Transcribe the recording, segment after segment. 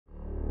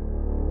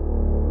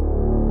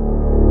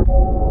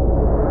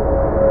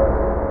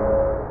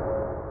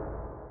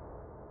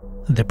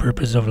The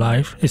purpose of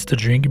life is to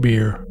drink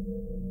beer.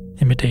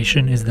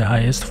 Imitation is the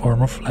highest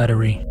form of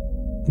flattery.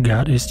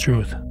 God is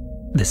truth.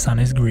 The sun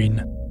is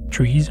green.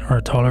 Trees are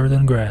taller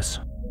than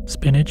grass.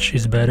 Spinach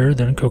is better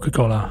than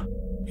Coca-Cola.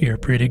 You're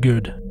pretty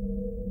good.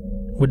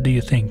 What do you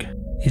think?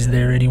 Is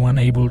there anyone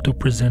able to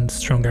present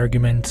strong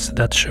arguments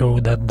that show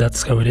that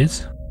that's how it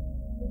is?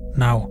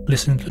 Now,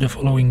 listen to the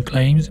following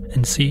claims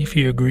and see if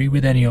you agree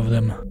with any of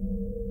them.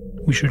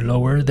 We should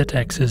lower the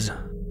taxes.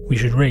 We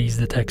should raise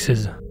the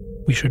taxes.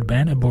 We should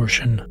ban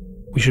abortion.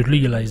 We should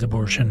legalize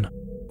abortion.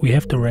 We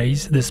have to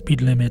raise the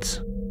speed limits.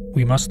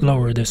 We must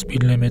lower the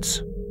speed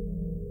limits.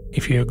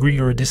 If you agree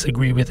or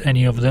disagree with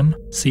any of them,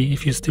 see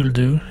if you still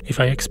do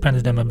if I expand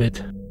them a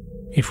bit.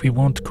 If we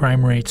want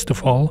crime rates to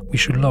fall, we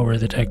should lower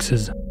the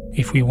taxes.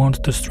 If we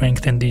want to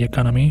strengthen the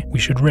economy, we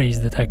should raise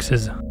the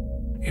taxes.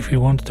 If we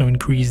want to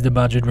increase the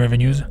budget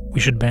revenues, we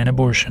should ban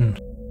abortion.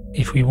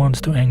 If we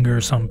want to anger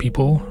some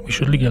people, we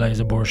should legalize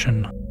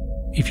abortion.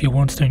 If you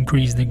want to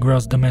increase the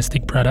gross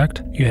domestic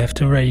product, you have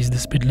to raise the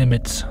speed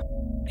limits.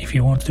 If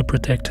you want to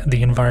protect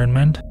the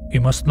environment, you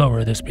must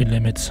lower the speed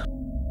limits.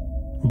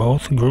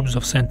 Both groups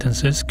of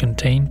sentences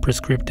contain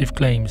prescriptive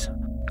claims,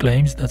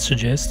 claims that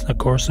suggest a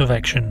course of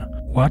action,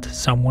 what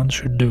someone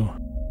should do.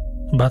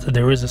 But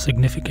there is a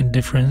significant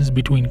difference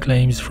between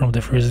claims from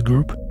the first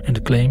group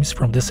and claims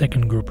from the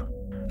second group.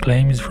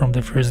 Claims from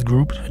the first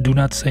group do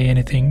not say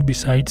anything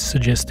besides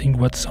suggesting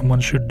what someone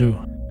should do.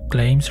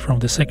 Claims from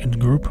the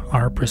second group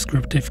are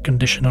prescriptive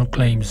conditional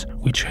claims,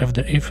 which have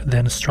the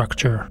if-then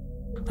structure.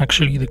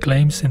 Actually, the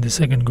claims in the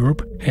second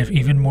group have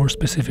even more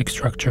specific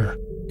structure.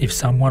 If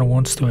someone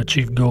wants to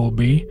achieve goal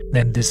B,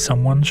 then this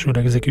someone should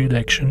execute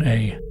action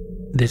A.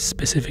 This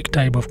specific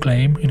type of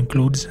claim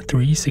includes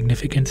three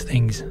significant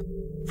things.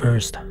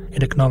 First,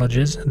 it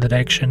acknowledges that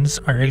actions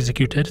are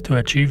executed to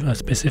achieve a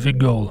specific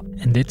goal,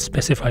 and it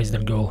specifies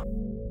that goal.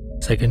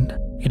 Second,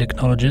 it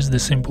acknowledges the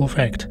simple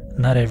fact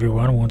not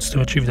everyone wants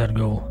to achieve that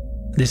goal.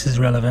 This is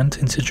relevant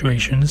in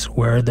situations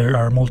where there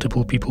are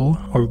multiple people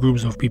or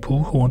groups of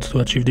people who want to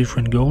achieve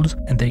different goals,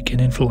 and they can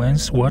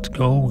influence what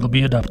goal will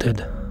be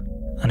adopted.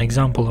 An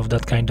example of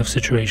that kind of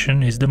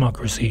situation is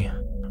democracy.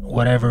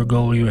 Whatever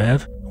goal you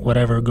have,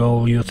 whatever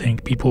goal you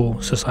think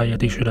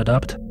society should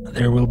adopt,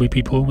 there will be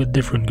people with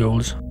different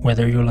goals,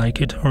 whether you like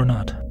it or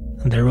not.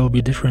 There will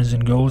be difference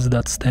in goals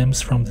that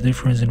stems from the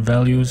difference in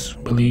values,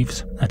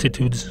 beliefs,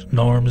 attitudes,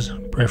 norms,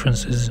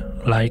 preferences,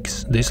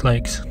 likes,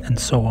 dislikes, and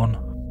so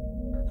on.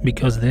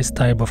 Because this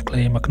type of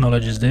claim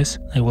acknowledges this,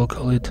 I will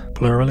call it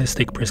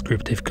pluralistic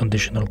prescriptive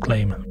conditional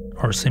claim,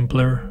 or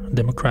simpler,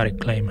 democratic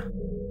claim.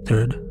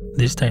 Third,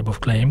 this type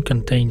of claim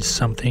contains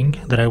something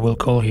that I will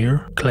call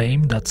here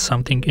claim that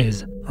something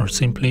is, or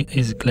simply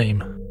is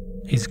claim.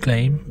 Is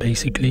claim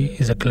basically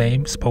is a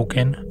claim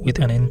spoken with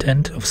an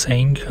intent of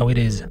saying how it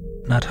is,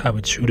 not how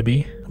it should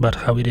be, but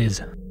how it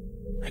is.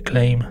 A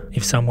claim,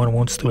 if someone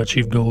wants to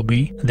achieve goal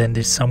B, then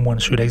this someone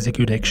should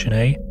execute action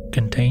A,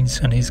 contains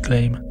an is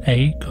claim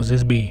A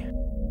causes B.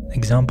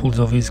 Examples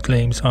of is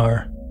claims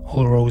are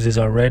all roses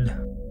are red,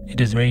 it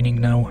is raining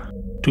now,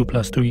 2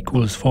 +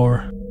 2 =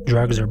 4,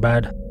 drugs are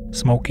bad,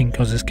 smoking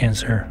causes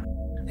cancer.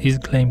 His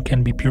claim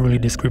can be purely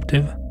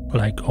descriptive,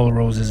 like all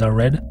roses are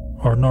red,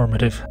 or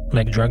normative,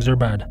 like drugs are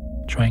bad,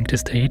 trying to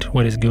state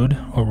what is good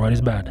or what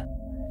is bad.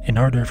 In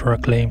order for a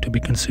claim to be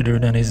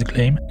considered an is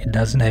claim, it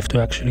doesn't have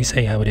to actually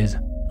say how it is.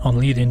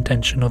 Only the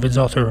intention of its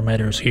author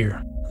matters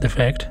here, the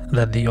fact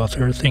that the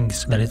author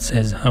thinks that it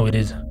says how it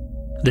is.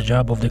 The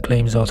job of the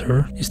claim's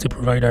author is to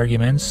provide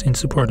arguments in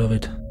support of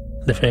it.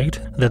 The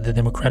fact that the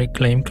democratic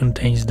claim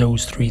contains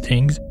those three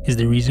things is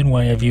the reason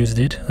why I've used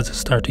it as a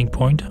starting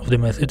point of the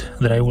method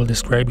that I will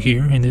describe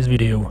here in this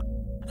video.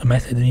 A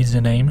method needs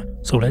a name,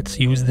 so let's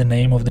use the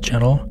name of the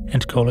channel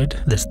and call it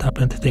the Stop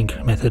and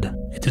Think method.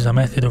 It is a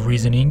method of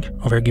reasoning,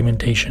 of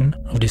argumentation,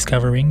 of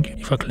discovering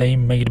if a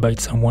claim made by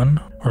someone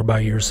or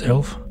by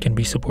yourself can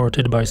be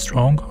supported by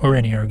strong or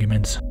any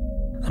arguments.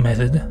 A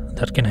method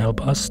that can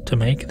help us to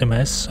make the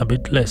mess a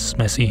bit less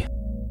messy.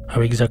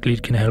 How exactly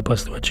it can help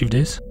us to achieve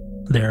this?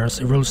 There are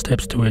several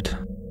steps to it.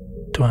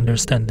 To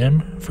understand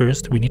them,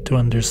 first we need to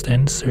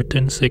understand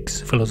certain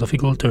 6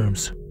 philosophical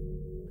terms.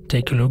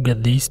 Take a look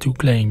at these two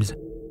claims.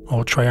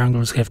 All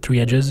triangles have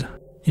 3 edges.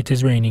 It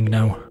is raining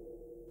now.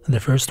 The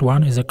first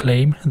one is a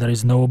claim that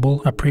is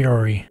knowable a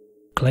priori.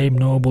 Claim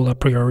knowable a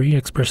priori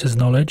expresses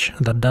knowledge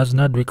that does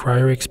not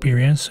require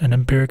experience and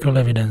empirical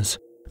evidence.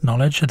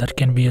 Knowledge that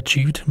can be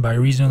achieved by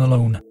reason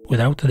alone,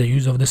 without the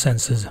use of the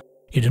senses.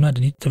 You do not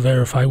need to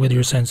verify with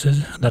your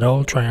senses that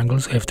all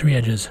triangles have 3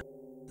 edges.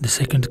 The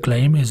second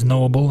claim is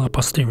knowable a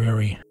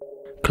posteriori.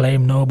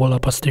 Claim knowable a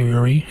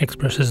posteriori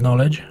expresses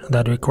knowledge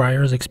that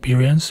requires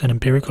experience and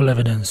empirical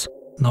evidence.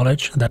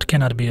 Knowledge that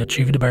cannot be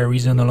achieved by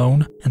reason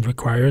alone and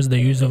requires the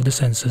use of the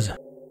senses.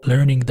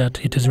 Learning that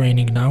it is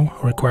raining now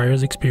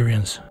requires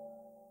experience.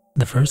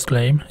 The first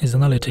claim is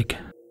analytic.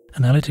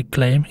 Analytic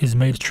claim is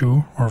made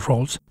true or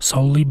false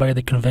solely by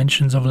the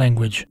conventions of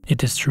language.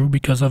 It is true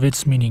because of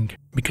its meaning,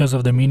 because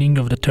of the meaning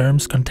of the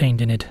terms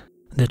contained in it.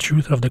 The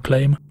truth of the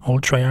claim, all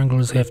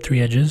triangles have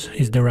 3 edges,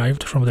 is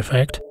derived from the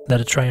fact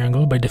that a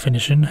triangle by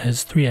definition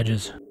has 3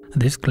 edges.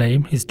 This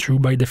claim is true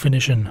by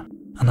definition.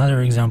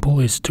 Another example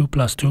is 2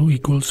 plus 2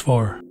 equals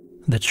 4.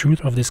 The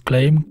truth of this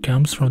claim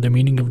comes from the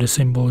meaning of the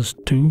symbols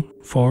 2,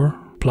 4,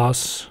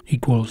 plus,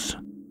 equals.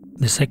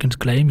 The second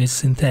claim is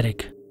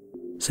synthetic.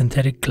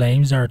 Synthetic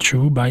claims are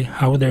true by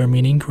how their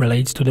meaning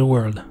relates to the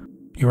world.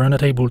 You are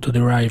not able to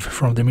derive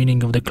from the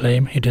meaning of the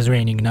claim "it is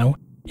raining now"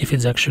 if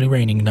it's actually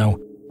raining now.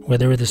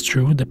 Whether it is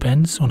true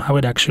depends on how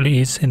it actually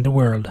is in the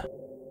world.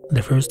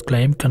 The first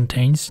claim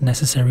contains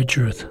necessary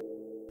truth.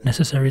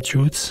 Necessary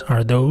truths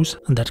are those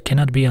that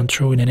cannot be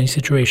untrue in any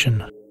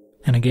situation.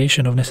 A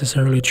negation of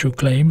necessarily true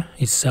claim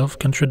is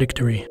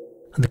self-contradictory.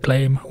 The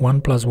claim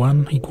 1 plus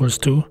 1 equals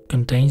 2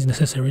 contains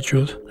necessary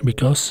truth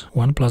because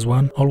 1 plus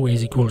 1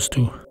 always equals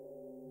 2.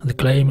 The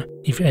claim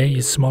if A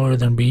is smaller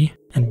than B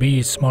and B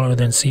is smaller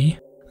than C,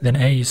 then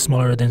A is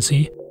smaller than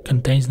C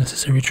contains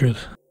necessary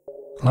truth.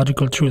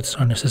 Logical truths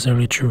are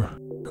necessarily true.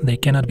 They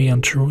cannot be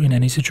untrue in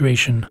any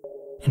situation.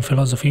 In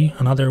philosophy,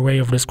 another way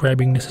of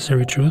describing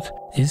necessary truth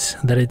is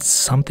that it's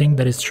something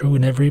that is true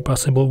in every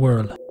possible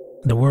world.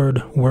 The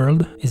word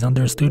world is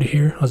understood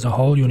here as a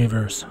whole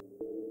universe.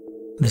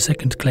 The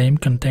second claim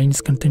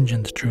contains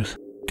contingent truth.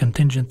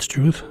 Contingent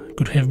truth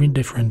could have been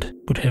different,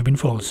 could have been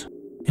false.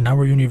 In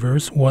our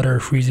universe, water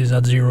freezes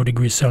at 0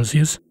 degrees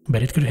Celsius,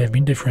 but it could have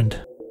been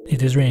different.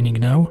 It is raining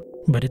now,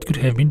 but it could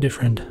have been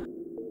different.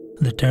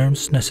 The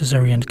terms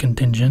necessary and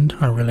contingent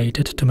are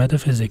related to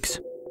metaphysics,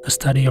 a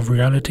study of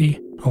reality,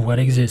 of what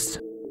exists.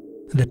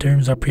 The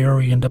terms a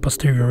priori and a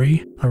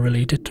posteriori are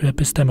related to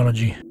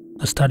epistemology,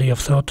 a study of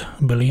thought,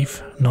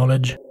 belief,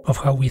 knowledge, of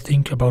how we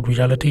think about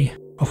reality,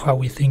 of how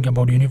we think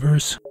about the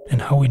universe,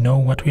 and how we know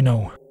what we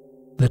know.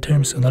 The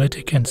terms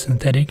analytic and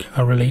synthetic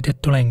are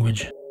related to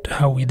language, to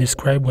how we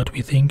describe what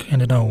we think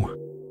and know.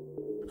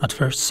 At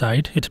first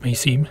sight, it may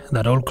seem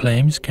that all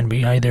claims can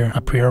be either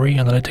a priori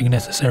analytic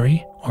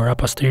necessary or a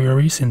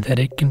posteriori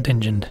synthetic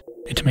contingent.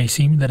 It may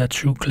seem that a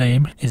true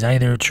claim is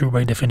either true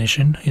by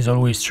definition, is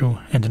always true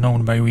and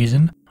known by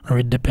reason, or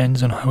it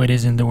depends on how it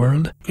is in the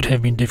world, could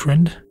have been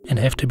different, and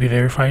have to be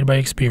verified by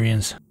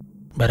experience.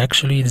 But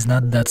actually it's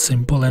not that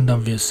simple and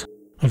obvious.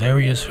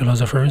 Various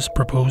philosophers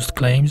proposed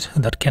claims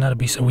that cannot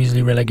be so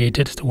easily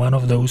relegated to one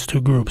of those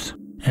two groups,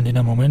 and in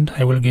a moment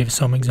I will give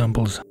some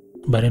examples.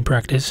 But in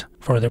practice,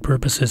 for the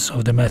purposes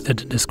of the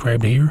method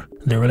described here,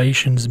 the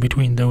relations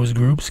between those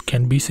groups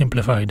can be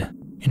simplified.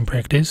 In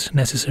practice,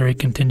 necessary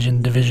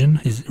contingent division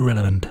is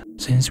irrelevant,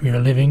 since we are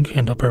living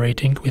and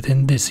operating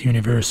within this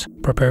universe.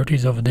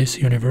 Properties of this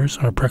universe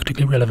are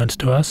practically relevant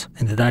to us,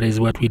 and that is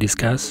what we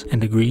discuss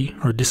and agree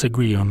or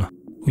disagree on.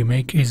 We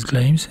make is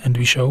claims and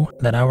we show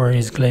that our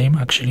is claim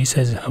actually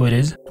says how it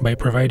is by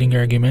providing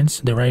arguments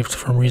derived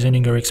from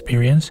reasoning or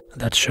experience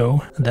that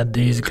show that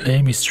the is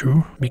claim is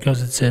true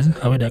because it says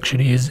how it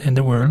actually is in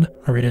the world,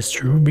 or it is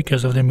true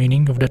because of the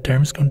meaning of the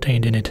terms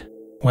contained in it.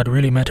 What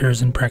really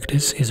matters in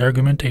practice is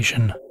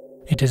argumentation.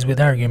 It is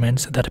with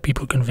arguments that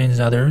people convince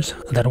others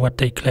that what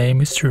they claim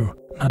is true,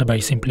 not by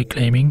simply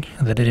claiming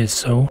that it is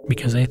so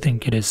because I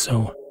think it is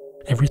so.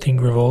 Everything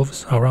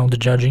revolves around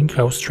judging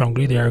how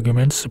strongly the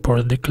arguments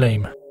support the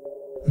claim.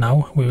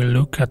 Now we will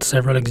look at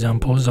several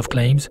examples of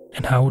claims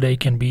and how they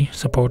can be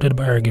supported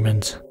by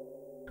arguments.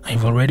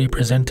 I've already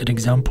presented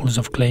examples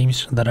of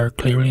claims that are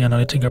clearly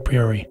analytic a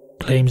priori.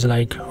 Claims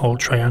like all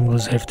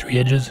triangles have 3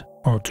 edges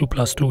or 2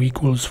 plus 2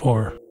 equals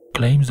 4.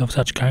 Claims of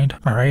such kind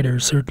are either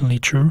certainly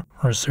true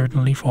or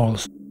certainly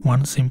false.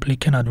 One simply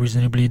cannot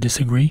reasonably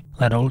disagree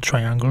that all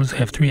triangles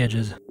have 3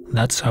 edges.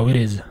 That's how it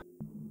is.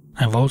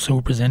 I've also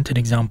presented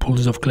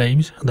examples of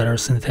claims that are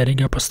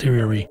synthetic a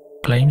posteriori.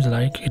 Claims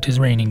like it is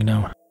raining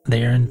now.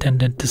 They are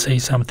intended to say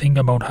something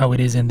about how it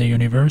is in the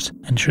universe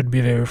and should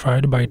be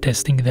verified by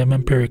testing them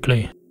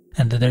empirically,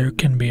 and there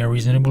can be a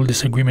reasonable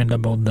disagreement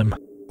about them.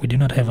 We do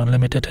not have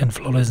unlimited and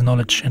flawless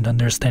knowledge and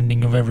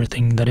understanding of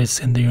everything that is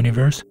in the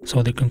universe,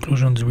 so the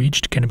conclusions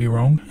reached can be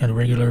wrong and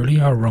regularly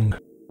are wrong.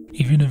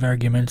 Even if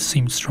arguments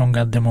seem strong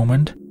at the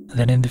moment,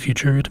 then in the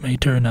future it may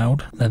turn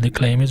out that the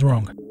claim is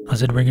wrong,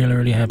 as it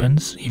regularly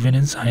happens even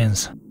in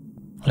science.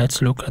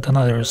 Let's look at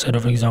another set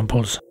of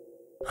examples.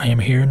 I am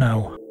here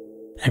now.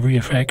 Every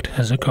effect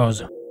has a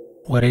cause.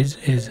 What is,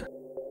 is.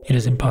 It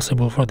is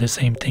impossible for the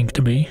same thing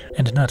to be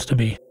and not to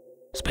be.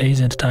 Space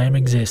and time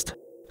exist.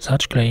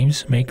 Such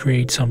claims may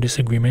create some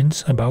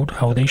disagreements about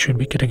how they should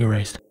be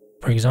categorized.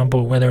 For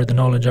example, whether the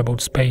knowledge about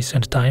space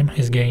and time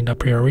is gained a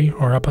priori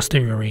or a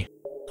posteriori.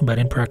 But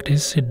in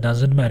practice, it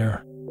doesn't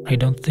matter. I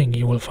don't think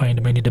you will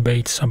find many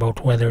debates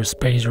about whether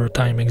space or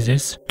time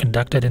exists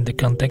conducted in the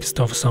context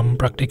of some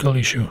practical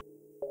issue.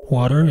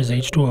 Water is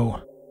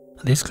H2O.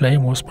 This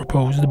claim was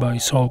proposed by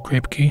Saul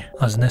Kripke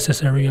as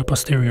necessary a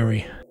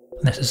posteriori.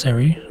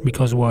 Necessary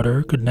because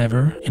water could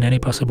never, in any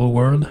possible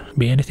world,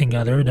 be anything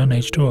other than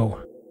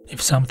H2O.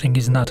 If something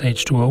is not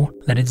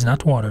H2O, then it's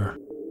not water.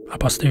 A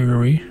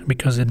posteriori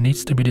because it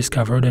needs to be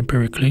discovered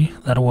empirically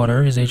that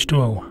water is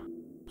H2O.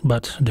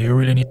 But do you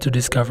really need to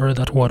discover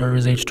that water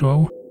is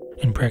H2O?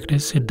 In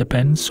practice, it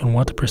depends on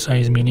what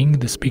precise meaning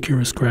the speaker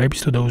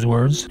ascribes to those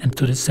words and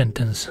to this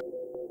sentence.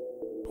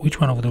 Which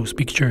one of those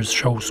pictures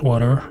shows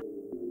water?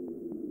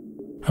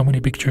 How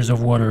many pictures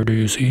of water do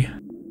you see?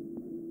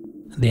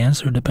 The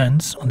answer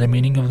depends on the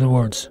meaning of the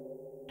words.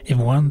 If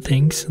one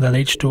thinks that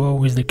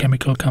H2O is the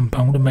chemical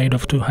compound made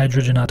of 2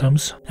 hydrogen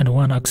atoms and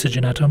 1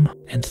 oxygen atom,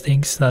 and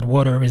thinks that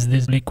water is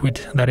this liquid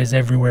that is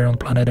everywhere on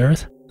planet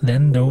Earth,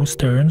 then those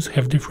terms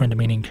have different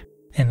meaning.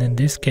 And in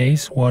this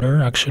case,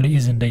 water actually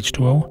isn't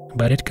H2O,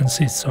 but it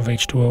consists of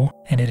H2O,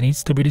 and it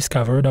needs to be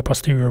discovered a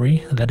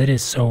posteriori that it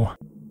is so.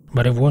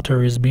 But if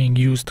water is being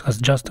used as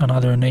just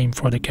another name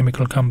for the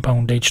chemical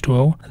compound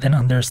H2O, then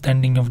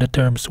understanding of the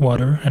terms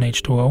water and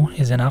H2O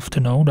is enough to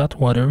know that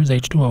water is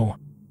H2O.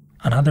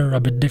 Another a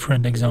bit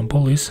different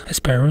example is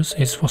Hesperus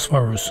is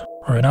Phosphorus,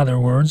 or in other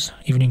words,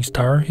 evening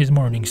star is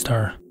morning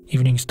star.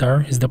 Evening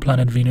star is the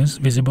planet Venus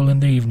visible in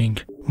the evening.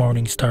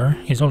 Morning star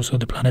is also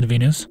the planet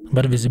Venus,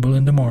 but visible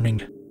in the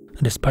morning.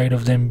 Despite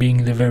of them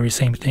being the very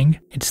same thing,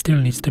 it still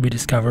needs to be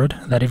discovered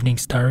that evening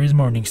star is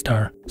morning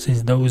star,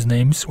 since those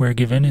names were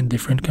given in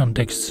different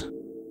contexts.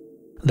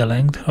 The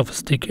length of a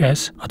stick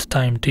S at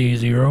time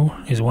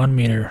t0 is 1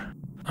 meter,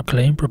 a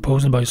claim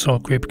proposed by Saul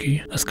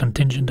Kripke as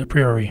contingent a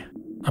priori.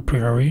 A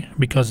priori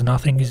because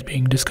nothing is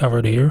being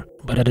discovered here,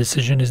 but a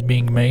decision is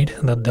being made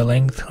that the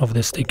length of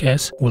the stick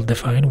S will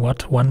define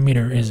what 1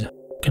 meter is.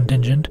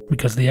 Contingent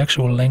because the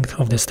actual length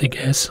of the stick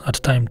S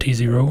at time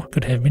t0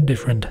 could have been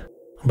different.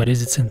 But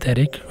is it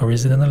synthetic or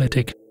is it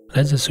analytic?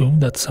 Let's assume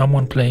that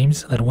someone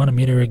claims that 1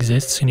 meter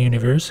exists in the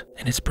universe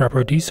and its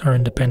properties are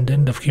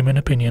independent of human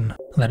opinion,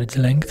 that its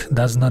length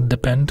does not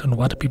depend on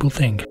what people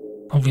think.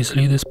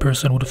 Obviously, this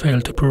person would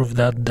fail to prove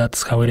that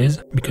that's how it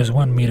is, because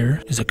 1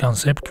 meter is a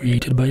concept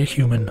created by a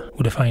human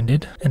who defined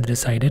it and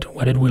decided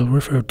what it will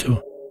refer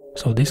to.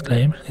 So this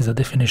claim is a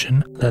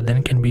definition that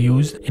then can be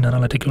used in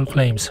analytical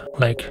claims,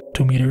 like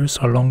 2 meters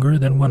are longer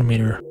than 1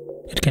 meter.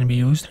 It can be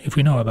used if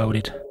we know about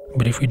it,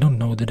 but if we don't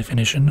know the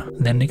definition,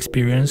 then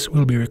experience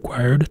will be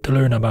required to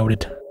learn about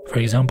it. For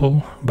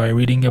example, by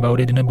reading about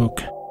it in a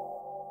book.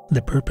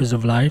 The purpose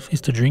of life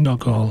is to drink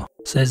alcohol,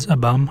 says a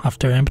bum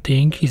after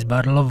emptying his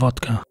bottle of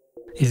vodka.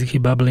 Is he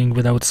babbling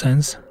without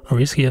sense,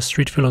 or is he a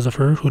street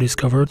philosopher who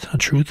discovered a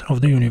truth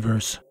of the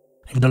universe?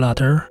 If the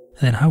latter,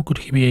 then how could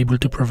he be able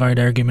to provide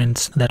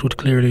arguments that would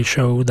clearly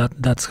show that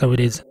that's how it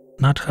is?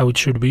 Not how it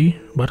should be,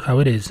 but how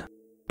it is.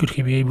 Could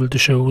he be able to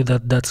show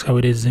that that's how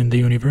it is in the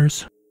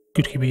universe?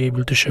 Could he be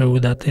able to show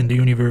that in the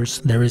universe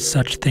there is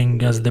such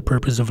thing as the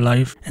purpose of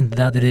life and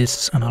that it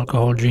is an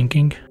alcohol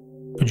drinking?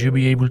 Could you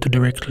be able to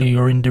directly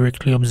or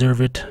indirectly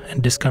observe it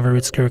and discover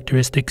its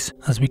characteristics,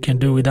 as we can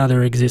do with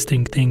other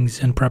existing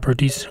things and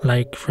properties,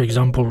 like, for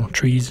example,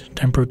 trees,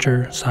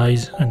 temperature,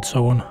 size, and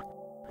so on?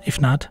 If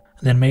not,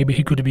 then maybe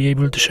he could be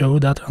able to show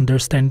that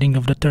understanding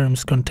of the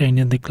terms contained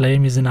in the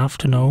claim is enough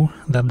to know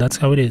that that's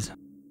how it is.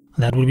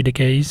 That would be the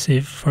case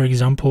if, for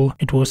example,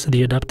 it was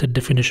the adapted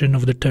definition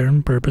of the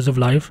term purpose of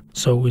life,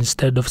 so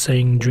instead of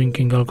saying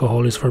drinking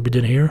alcohol is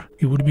forbidden here,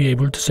 you would be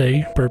able to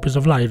say purpose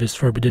of life is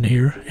forbidden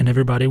here, and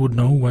everybody would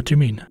know what you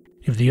mean.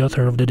 If the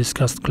author of the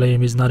discussed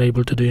claim is not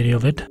able to do any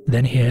of it,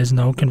 then he has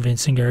no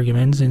convincing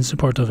arguments in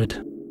support of it.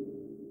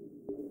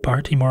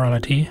 Party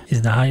morality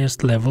is the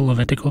highest level of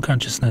ethical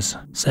consciousness,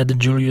 said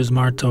Julius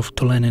Martov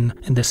to Lenin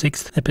in the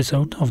 6th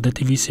episode of the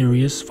TV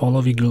series Fall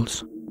of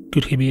Eagles.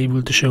 Could he be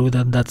able to show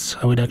that that's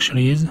how it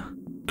actually is?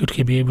 Could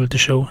he be able to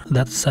show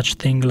that such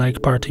thing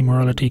like party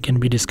morality can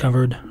be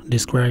discovered,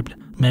 described,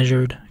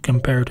 measured,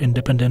 compared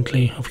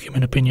independently of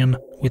human opinion,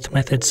 with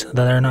methods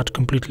that are not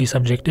completely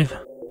subjective?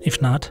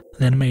 If not,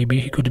 then maybe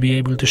he could be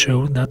able to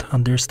show that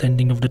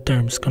understanding of the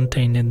terms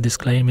contained in this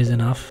claim is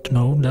enough to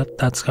know that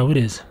that's how it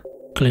is.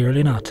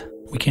 Clearly not.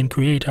 We can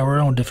create our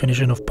own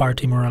definition of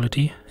party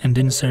morality and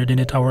insert in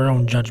it our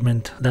own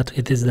judgment that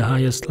it is the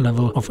highest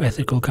level of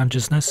ethical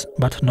consciousness,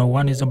 but no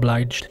one is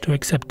obliged to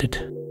accept it.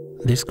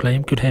 This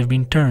claim could have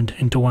been turned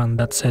into one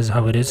that says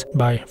how it is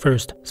by,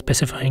 first,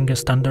 specifying a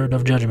standard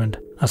of judgment,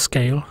 a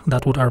scale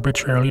that would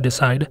arbitrarily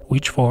decide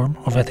which form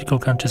of ethical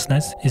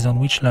consciousness is on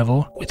which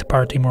level, with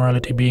party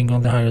morality being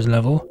on the highest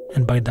level,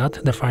 and by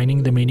that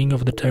defining the meaning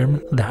of the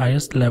term the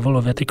highest level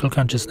of ethical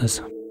consciousness.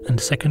 And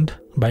second,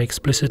 by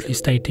explicitly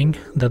stating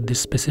that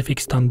this specific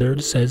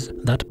standard says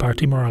that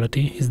party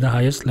morality is the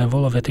highest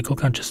level of ethical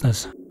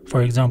consciousness.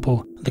 For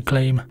example, the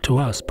claim "to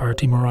us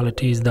party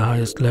morality is the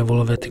highest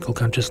level of ethical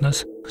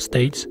consciousness"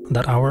 states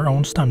that our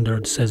own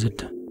standard says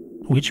it.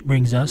 Which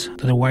brings us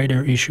to the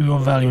wider issue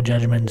of value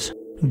judgments.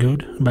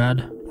 Good,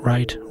 bad,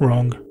 right,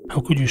 wrong.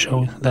 How could you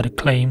show that a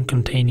claim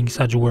containing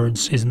such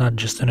words is not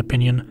just an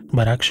opinion,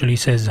 but actually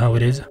says how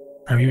it is?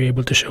 Are you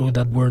able to show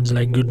that words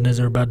like goodness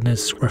or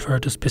badness refer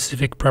to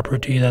specific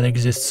property that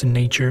exists in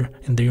nature,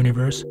 in the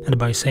universe, and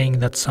by saying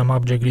that some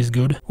object is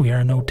good, we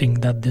are noting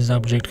that this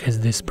object has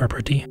this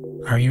property?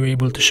 Are you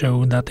able to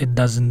show that it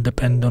doesn't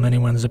depend on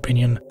anyone's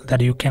opinion,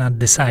 that you cannot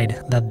decide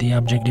that the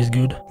object is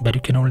good, but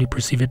you can only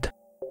perceive it?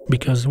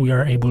 Because we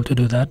are able to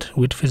do that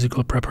with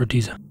physical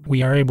properties.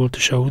 We are able to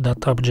show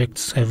that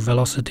objects have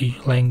velocity,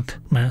 length,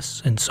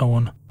 mass, and so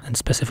on, and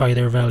specify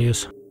their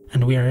values.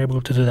 And we are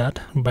able to do that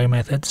by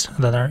methods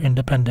that are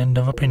independent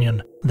of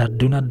opinion, that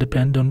do not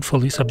depend on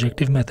fully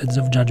subjective methods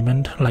of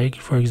judgment like,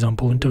 for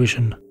example,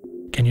 intuition.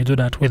 Can you do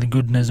that with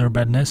goodness or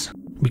badness?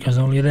 Because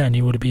only then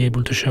you would be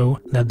able to show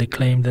that the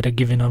claim that a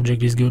given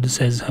object is good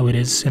says how it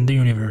is in the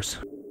universe.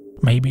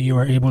 Maybe you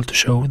are able to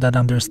show that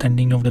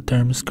understanding of the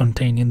terms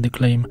contained in the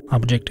claim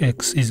object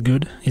X is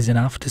good is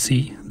enough to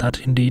see that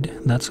indeed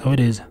that's how it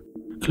is.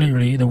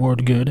 Clearly, the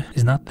word good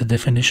is not the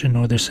definition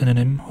or the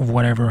synonym of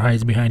whatever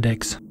hides behind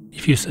X.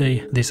 If you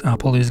say this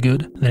apple is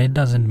good, then it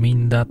doesn't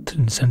mean that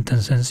in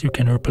sentences you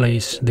can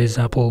replace this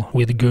apple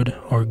with good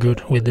or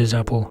good with this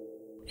apple.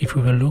 If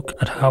we will look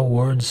at how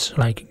words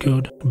like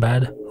good,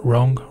 bad,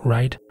 wrong,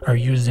 right are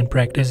used in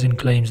practice in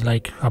claims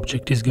like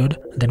object is good,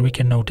 then we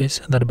can notice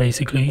that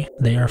basically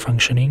they are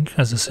functioning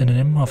as a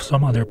synonym of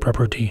some other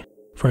property.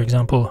 For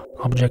example,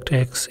 object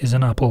X is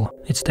an apple,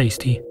 it's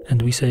tasty,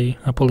 and we say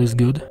apple is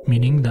good,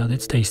 meaning that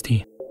it's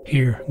tasty.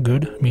 Here,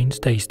 good means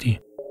tasty.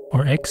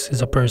 Or X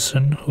is a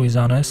person who is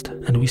honest,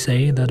 and we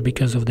say that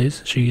because of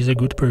this she is a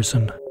good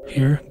person.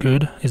 Here,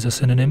 good is a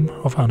synonym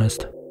of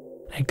honest.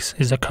 X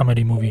is a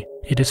comedy movie.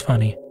 It is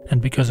funny,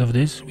 and because of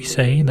this we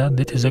say that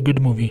it is a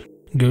good movie.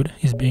 Good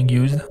is being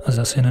used as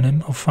a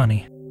synonym of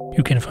funny.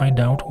 You can find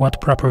out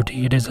what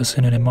property it is a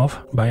synonym of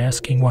by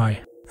asking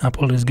why.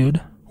 Apple is good.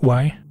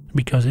 Why?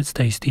 Because it's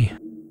tasty.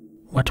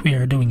 What we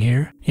are doing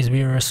here is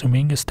we are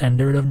assuming a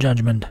standard of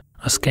judgment,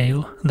 a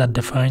scale that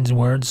defines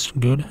words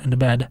good and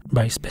bad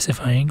by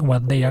specifying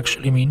what they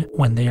actually mean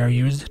when they are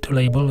used to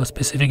label a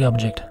specific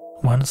object.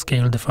 One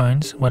scale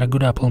defines what a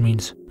good apple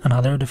means,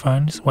 another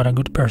defines what a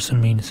good person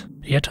means,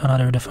 yet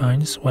another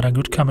defines what a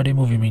good comedy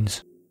movie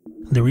means.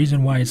 The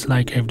reason why it's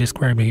like I've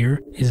described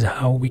here is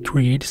how we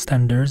create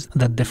standards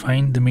that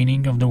define the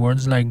meaning of the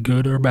words like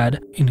good or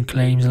bad in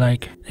claims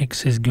like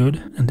X is good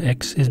and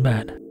X is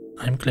bad.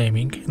 I'm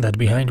claiming that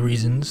behind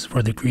reasons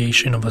for the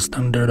creation of a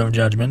standard of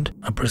judgment,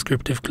 a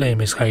prescriptive claim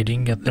is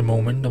hiding at the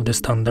moment of the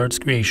standard's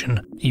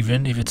creation,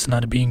 even if it's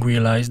not being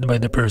realized by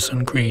the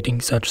person creating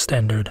such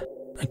standard.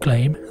 A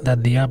claim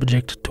that the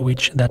object to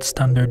which that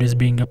standard is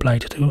being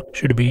applied to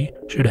should be,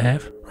 should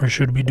have, or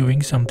should be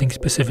doing something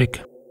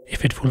specific.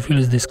 If it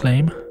fulfills this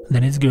claim,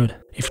 then it's good.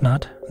 If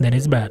not, then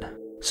it's bad.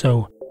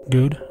 So,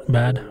 good,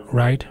 bad,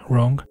 right,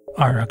 wrong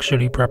are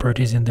actually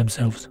properties in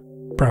themselves.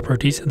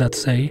 Properties that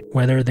say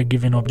whether the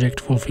given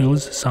object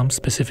fulfills some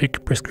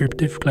specific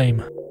prescriptive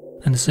claim.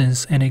 And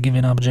since any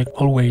given object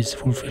always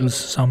fulfills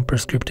some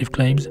prescriptive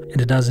claims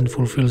and doesn't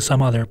fulfill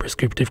some other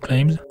prescriptive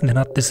claims, then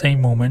at the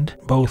same moment,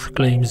 both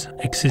claims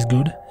X is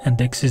good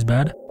and X is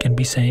bad can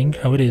be saying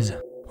how it is,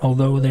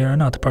 although they are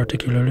not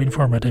particularly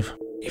informative.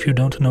 If you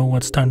don't know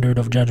what standard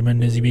of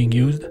judgment is being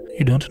used,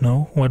 you don't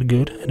know what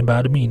good and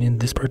bad mean in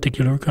this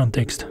particular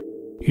context.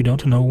 You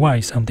don't know why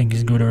something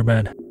is good or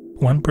bad.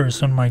 One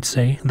person might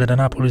say that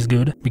an apple is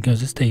good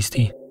because it's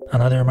tasty.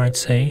 Another might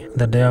say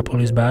that the apple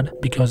is bad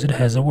because it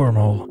has a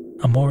wormhole.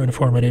 A more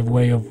informative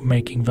way of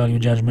making value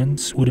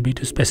judgments would be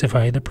to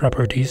specify the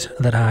properties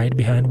that hide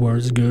behind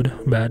words good,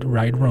 bad,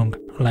 right, wrong.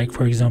 Like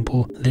for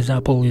example, this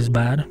apple is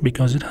bad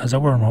because it has a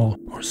wormhole,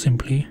 or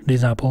simply,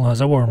 this apple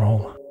has a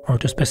wormhole. Or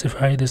to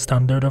specify the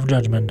standard of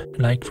judgment,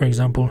 like for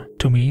example,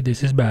 to me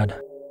this is bad.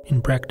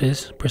 In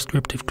practice,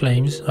 prescriptive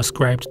claims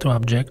ascribed to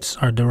objects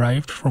are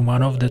derived from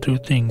one of the two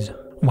things.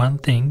 One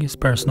thing is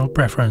personal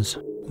preference.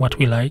 What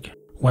we like,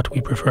 what we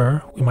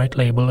prefer, we might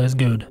label as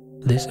good.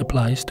 This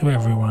applies to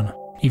everyone.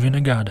 Even a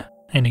god,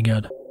 any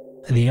god.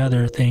 The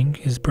other thing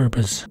is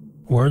purpose.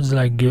 Words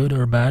like good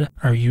or bad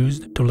are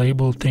used to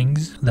label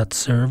things that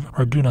serve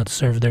or do not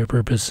serve their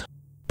purpose.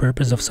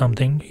 Purpose of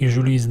something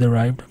usually is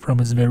derived from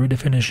its very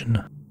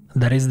definition.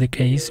 That is the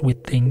case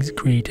with things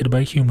created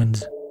by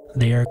humans.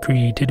 They are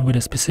created with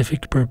a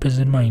specific purpose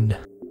in mind.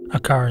 A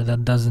car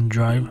that doesn't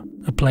drive,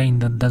 a plane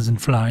that doesn't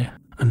fly,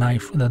 a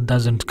knife that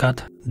doesn't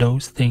cut,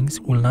 those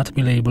things will not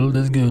be labeled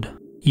as good,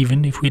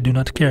 even if we do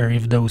not care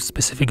if those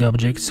specific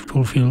objects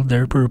fulfill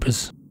their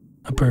purpose.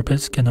 A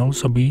purpose can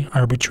also be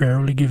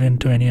arbitrarily given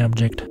to any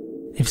object.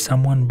 If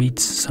someone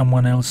beats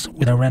someone else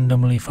with a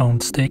randomly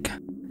found stick,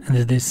 and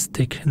this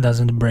stick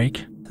doesn't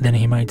break, then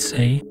he might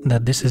say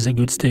that this is a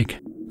good stick.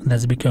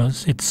 That's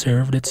because it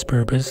served its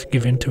purpose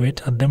given to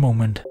it at the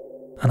moment.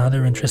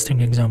 Another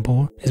interesting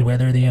example is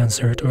whether the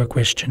answer to a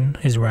question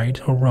is right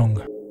or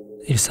wrong.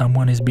 If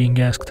someone is being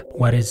asked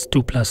what is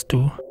 2 plus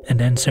 2 and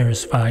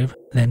answers 5,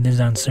 then this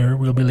answer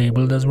will be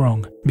labeled as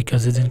wrong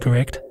because it's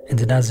incorrect and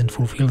it doesn't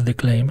fulfill the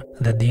claim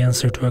that the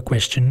answer to a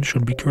question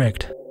should be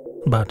correct.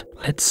 But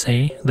let's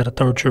say that a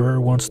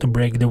torturer wants to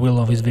break the will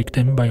of his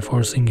victim by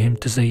forcing him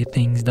to say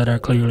things that are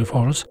clearly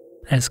false,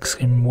 asks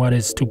him what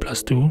is 2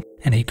 plus 2,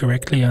 and he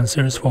correctly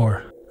answers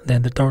 4.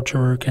 Then the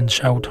torturer can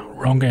shout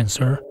wrong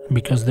answer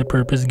because the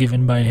purpose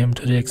given by him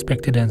to the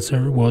expected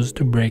answer was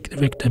to break the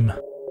victim.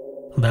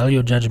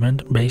 Value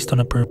judgment based on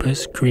a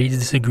purpose creates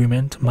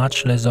disagreement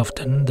much less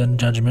often than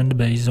judgment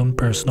based on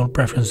personal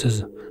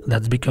preferences.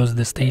 That's because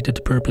the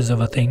stated purpose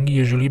of a thing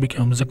usually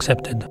becomes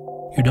accepted.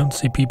 You don't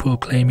see people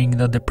claiming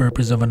that the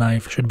purpose of a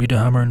knife should be to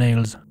hammer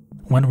nails.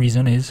 One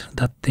reason is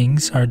that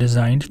things are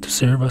designed to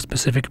serve a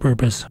specific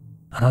purpose.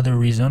 Another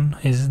reason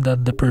is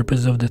that the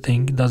purpose of the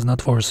thing does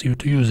not force you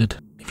to use it.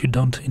 If you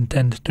don't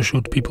intend to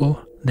shoot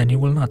people, then you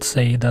will not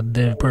say that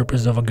the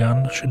purpose of a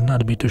gun should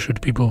not be to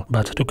shoot people,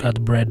 but to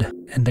cut bread,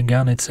 and the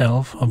gun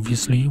itself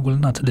obviously will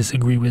not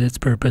disagree with its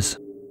purpose.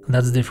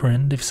 That's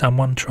different if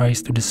someone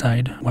tries to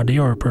decide what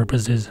your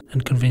purpose is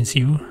and convince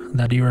you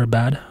that you are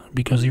bad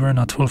because you are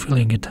not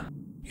fulfilling it.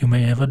 You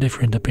may have a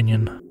different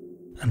opinion.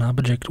 An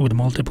object with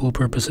multiple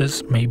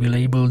purposes may be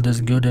labeled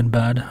as good and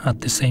bad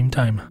at the same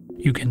time.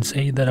 You can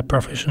say that a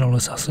professional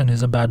assassin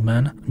is a bad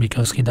man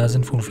because he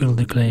doesn't fulfill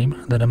the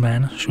claim that a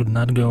man should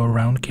not go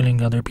around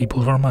killing other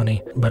people for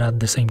money, but at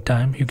the same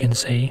time you can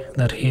say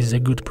that he is a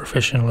good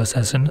professional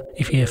assassin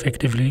if he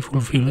effectively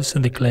fulfills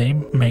the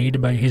claim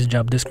made by his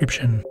job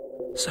description.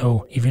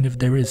 So, even if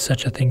there is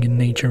such a thing in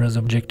nature as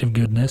objective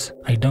goodness,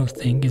 I don't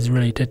think it's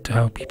related to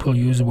how people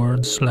use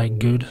words like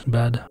good,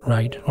 bad,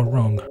 right or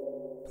wrong.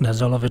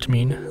 Does all of it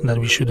mean that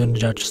we shouldn't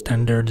judge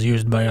standards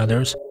used by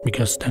others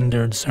because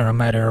standards are a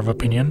matter of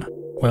opinion?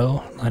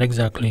 Well, not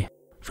exactly.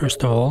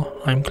 First of all,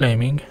 I'm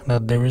claiming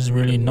that there is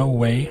really no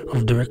way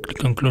of directly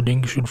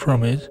concluding should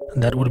from it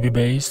that would be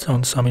based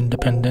on some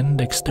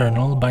independent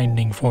external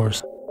binding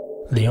force.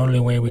 The only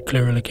way we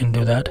clearly can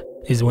do that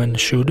is when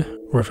should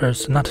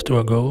refers not to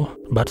a goal,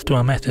 but to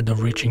a method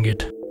of reaching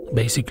it.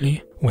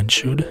 Basically, when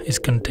should is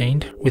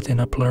contained within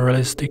a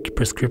pluralistic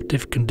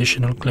prescriptive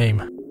conditional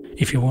claim.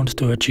 If you want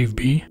to achieve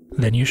B,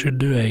 then you should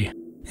do A.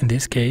 In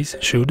this case,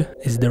 should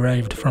is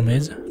derived from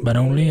is, but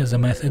only as a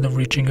method of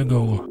reaching a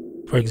goal.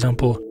 For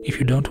example, if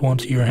you don't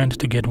want your hand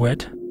to get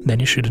wet, then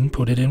you shouldn't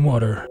put it in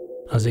water.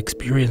 As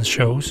experience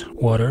shows,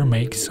 water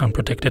makes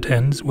unprotected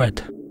hands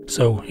wet.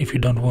 So, if you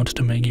don't want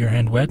to make your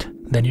hand wet,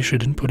 then you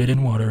shouldn't put it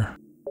in water.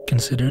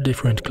 Consider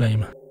different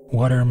claim.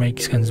 Water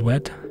makes hands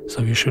wet,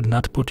 so you should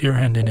not put your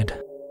hand in it.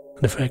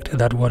 The fact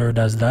that water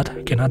does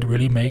that cannot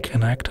really make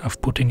an act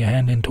of putting a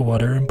hand into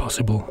water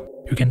impossible.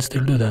 You can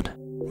still do that.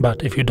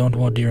 But if you don't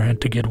want your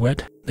hand to get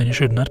wet, then you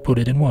should not put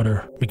it in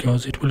water,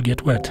 because it will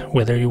get wet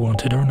whether you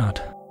want it or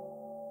not.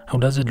 How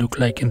does it look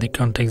like in the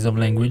context of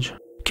language?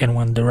 Can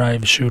one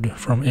derive should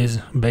from is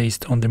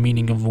based on the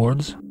meaning of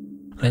words?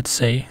 Let's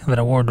say that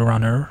a word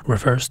runner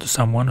refers to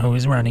someone who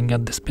is running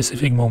at the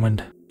specific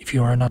moment. If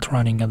you are not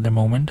running at the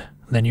moment,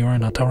 then you are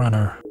not a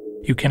runner.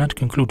 You cannot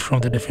conclude from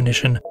the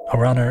definition a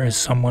runner is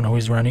someone who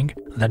is running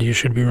that you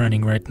should be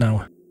running right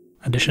now.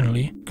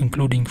 Additionally,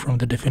 concluding from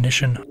the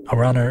definition a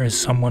runner is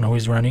someone who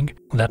is running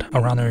that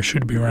a runner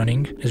should be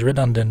running is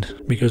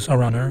redundant because a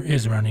runner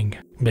is running.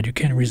 But you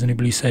can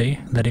reasonably say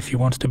that if you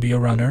want to be a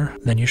runner,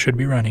 then you should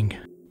be running.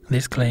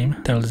 This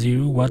claim tells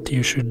you what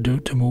you should do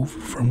to move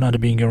from not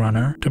being a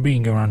runner to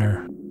being a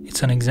runner.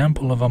 It's an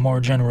example of a more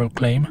general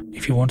claim.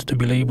 If you want to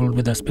be labeled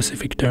with a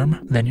specific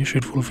term, then you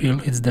should fulfill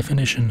its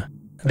definition.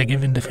 The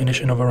given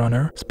definition of a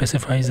runner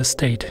specifies a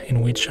state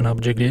in which an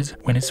object is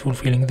when it's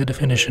fulfilling the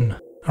definition.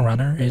 A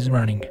runner is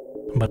running.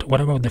 But what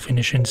about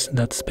definitions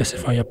that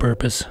specify a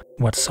purpose,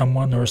 what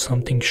someone or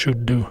something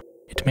should do?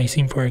 It may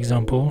seem, for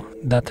example,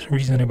 that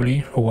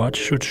reasonably a watch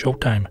should show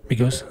time,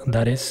 because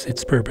that is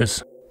its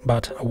purpose.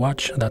 But a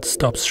watch that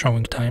stops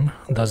showing time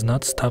does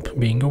not stop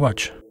being a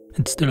watch.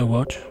 It's still a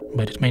watch,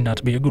 but it may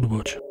not be a good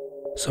watch.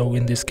 So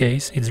in this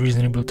case, it's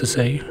reasonable to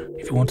say,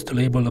 if you want to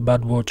label a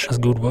bad watch as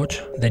good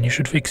watch, then you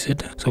should fix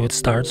it so it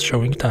starts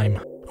showing time.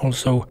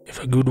 Also,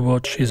 if a good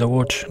watch is a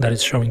watch that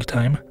is showing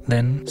time,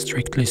 then,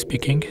 strictly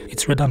speaking,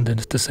 it's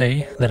redundant to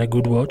say that a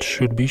good watch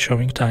should be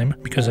showing time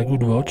because a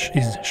good watch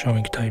is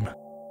showing time.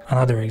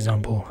 Another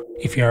example,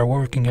 if you are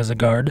working as a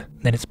guard,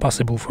 then it's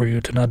possible for you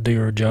to not do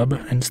your job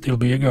and still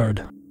be a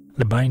guard.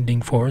 The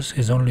binding force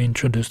is only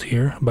introduced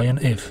here by an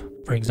if.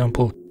 For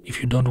example, if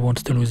you don't want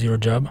to lose your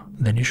job,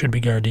 then you should be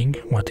guarding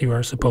what you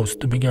are supposed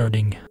to be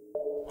guarding.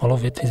 All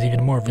of it is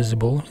even more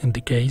visible in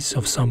the case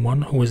of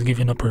someone who is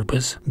given a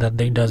purpose that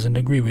they doesn't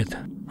agree with.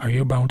 Are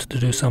you bound to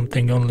do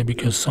something only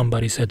because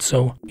somebody said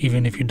so,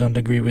 even if you don't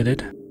agree with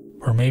it?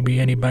 Or maybe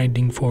any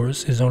binding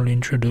force is only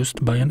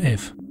introduced by an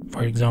if.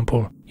 For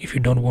example, if you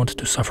don't want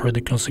to suffer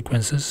the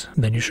consequences,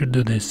 then you should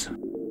do this.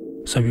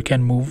 So you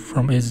can move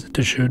from is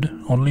to should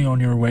only on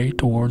your way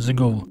towards a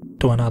goal,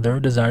 to another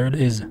desired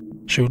is.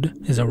 Should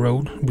is a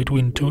road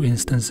between two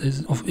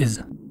instances of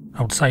is.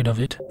 Outside of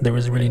it, there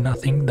is really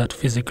nothing that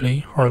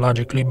physically or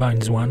logically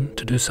binds one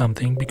to do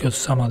something because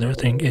some other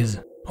thing is.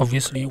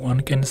 Obviously,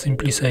 one can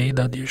simply say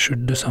that you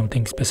should do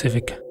something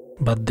specific,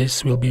 but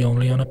this will be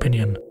only an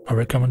opinion, a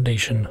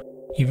recommendation,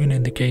 even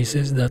in the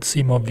cases that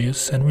seem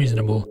obvious and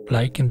reasonable,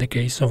 like in the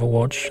case of a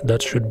watch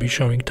that should be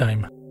showing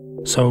time.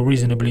 So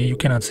reasonably, you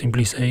cannot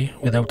simply say,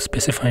 without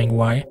specifying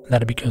why,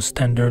 that because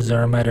standards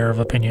are a matter of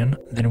opinion,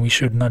 then we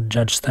should not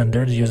judge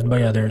standards used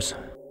by others.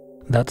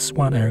 That's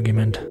one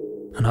argument.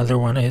 Another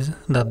one is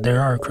that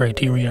there are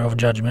criteria of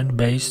judgment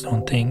based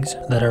on things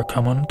that are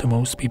common to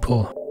most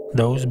people.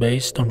 Those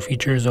based on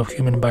features of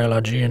human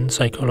biology and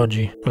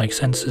psychology, like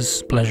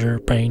senses, pleasure,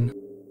 pain.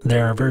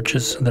 There are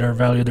virtues that are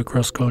valued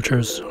across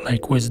cultures,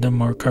 like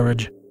wisdom or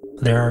courage.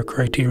 There are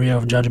criteria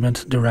of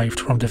judgment derived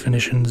from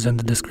definitions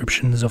and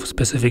descriptions of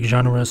specific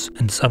genres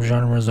and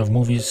subgenres of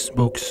movies,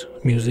 books,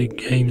 music,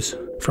 games,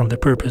 from the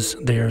purpose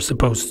they are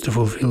supposed to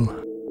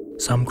fulfill.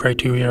 Some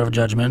criteria of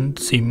judgment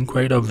seem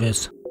quite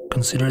obvious.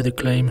 Consider the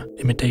claim,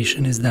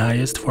 imitation is the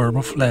highest form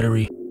of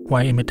flattery.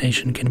 Why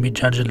imitation can be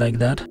judged like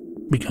that?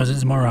 Because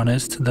it's more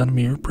honest than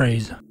mere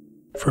praise.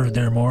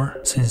 Furthermore,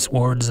 since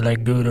words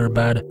like good or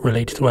bad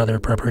relate to other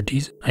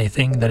properties, I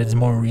think that it's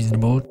more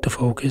reasonable to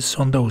focus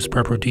on those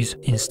properties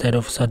instead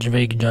of such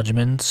vague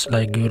judgments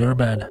like good or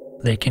bad.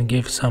 They can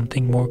give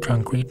something more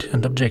concrete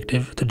and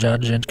objective to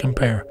judge and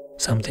compare,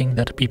 something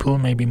that people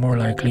may be more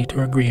likely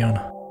to agree on.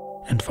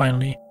 And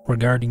finally,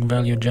 regarding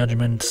value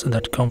judgments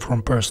that come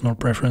from personal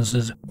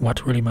preferences,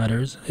 what really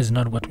matters is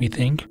not what we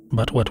think,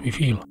 but what we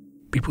feel.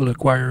 People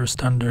acquire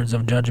standards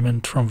of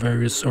judgment from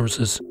various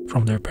sources,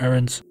 from their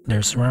parents,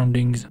 their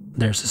surroundings,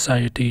 their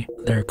society,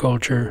 their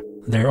culture,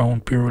 their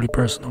own purely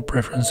personal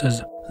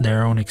preferences,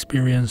 their own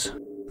experience,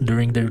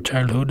 during their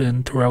childhood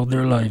and throughout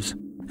their lives,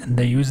 and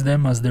they use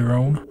them as their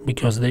own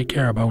because they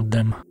care about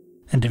them.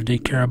 And if they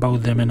care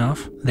about them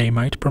enough, they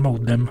might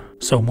promote them,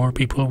 so more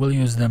people will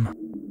use them.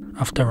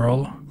 After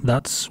all,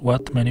 that's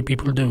what many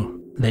people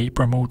do. They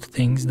promote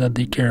things that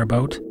they care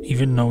about,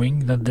 even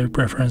knowing that their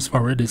preference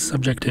for it is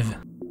subjective.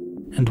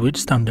 And which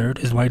standard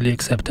is widely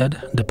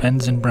accepted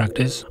depends in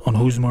practice on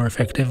who's more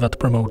effective at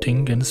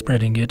promoting and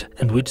spreading it,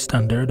 and which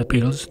standard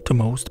appeals to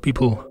most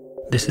people.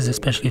 This is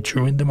especially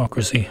true in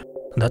democracy.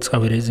 That's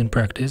how it is in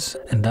practice,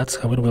 and that's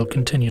how it will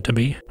continue to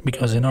be,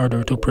 because in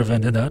order to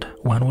prevent that,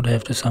 one would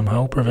have to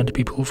somehow prevent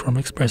people from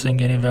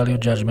expressing any value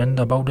judgment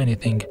about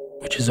anything,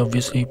 which is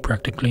obviously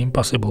practically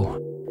impossible.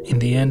 In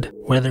the end,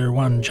 whether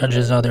one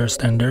judges other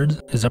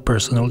standards is a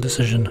personal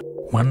decision.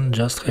 One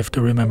just have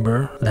to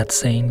remember that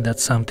saying that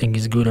something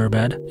is good or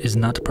bad is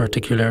not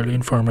particularly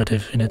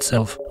informative in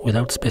itself,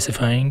 without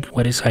specifying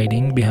what is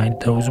hiding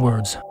behind those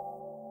words.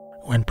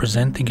 When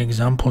presenting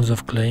examples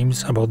of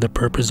claims about the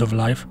purpose of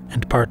life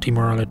and party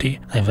morality,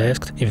 I've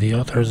asked if the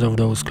authors of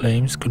those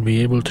claims could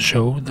be able to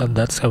show that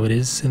that's how it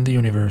is in the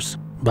universe.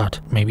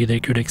 But maybe they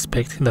could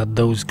expect that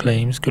those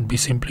claims could be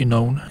simply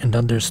known and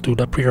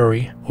understood a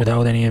priori,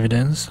 without any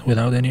evidence,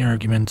 without any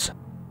arguments.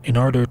 In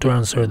order to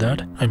answer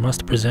that, I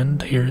must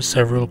present here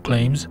several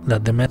claims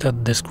that the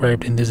method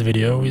described in this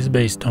video is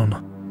based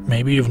on.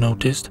 Maybe you've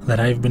noticed that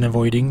I've been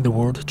avoiding the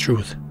word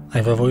truth.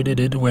 I've avoided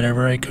it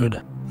wherever I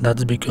could.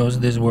 That's because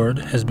this word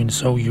has been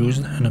so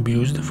used and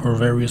abused for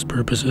various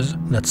purposes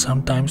that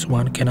sometimes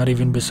one cannot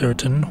even be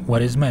certain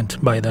what is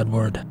meant by that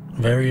word.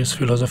 Various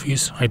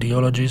philosophies,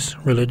 ideologies,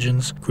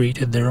 religions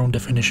created their own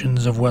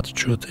definitions of what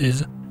truth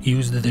is,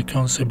 used the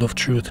concept of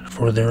truth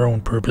for their own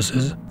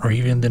purposes, or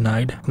even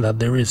denied that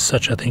there is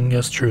such a thing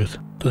as truth,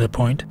 to the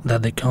point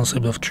that the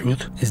concept of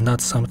truth is not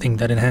something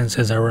that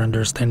enhances our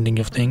understanding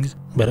of things,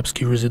 but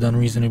obscures it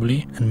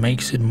unreasonably and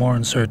makes it more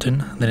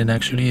uncertain than it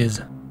actually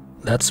is.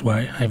 That's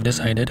why I've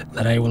decided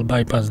that I will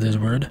bypass this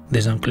word,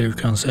 this unclear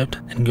concept,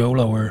 and go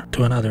lower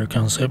to another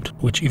concept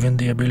which even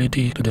the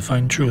ability to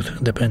define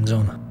truth depends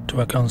on,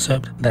 to a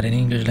concept that in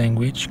English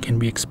language can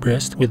be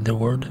expressed with the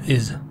word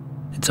is.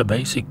 It's a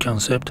basic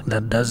concept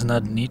that does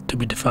not need to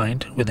be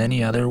defined with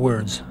any other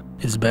words.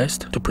 It's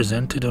best to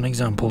present it on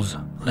examples.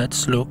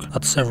 Let's look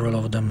at several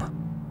of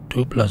them.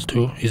 2 plus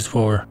 2 is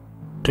 4.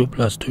 2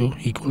 plus 2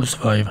 equals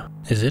 5.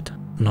 Is it?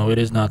 No, it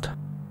is not.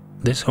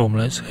 This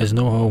homeless has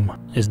no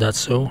home. Is that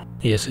so?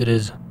 Yes, it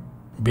is.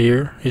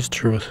 Beer is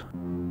truth.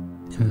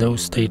 In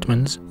those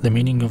statements, the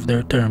meaning of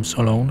their terms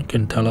alone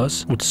can tell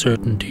us with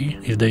certainty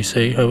if they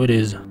say how it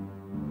is.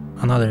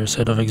 Another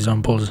set of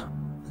examples.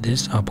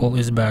 This apple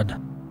is bad.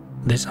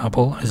 This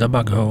apple has a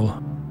bug hole.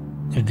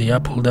 If the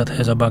apple that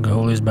has a bug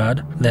hole is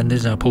bad, then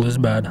this apple is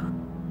bad.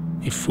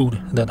 If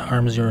food that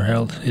harms your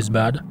health is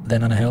bad,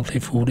 then unhealthy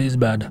food is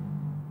bad.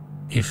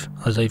 If,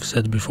 as I've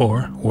said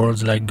before,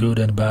 words like good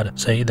and bad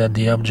say that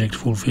the object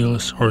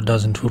fulfills or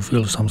doesn't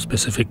fulfill some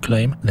specific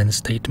claim, then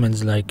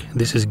statements like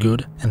this is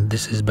good and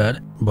this is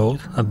bad,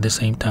 both at the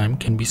same time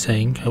can be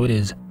saying how it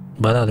is,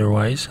 but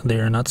otherwise they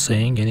are not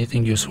saying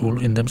anything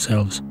useful in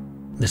themselves.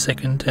 The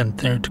second and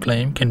third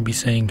claim can be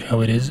saying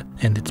how it is,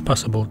 and it's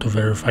possible to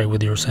verify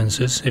with your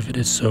senses if it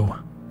is so.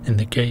 In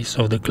the case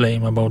of the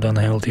claim about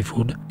unhealthy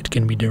food, it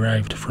can be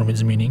derived from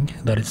its meaning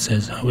that it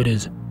says how it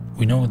is.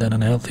 We know that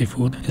unhealthy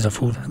food is a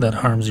food that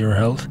harms your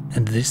health,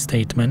 and this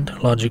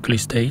statement logically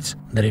states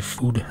that if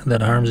food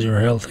that harms your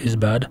health is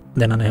bad,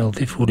 then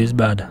unhealthy food is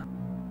bad.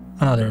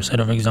 Another set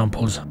of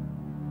examples.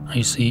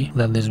 I see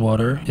that this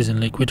water is in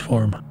liquid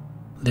form.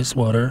 This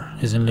water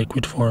is in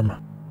liquid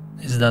form.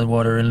 Is that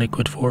water in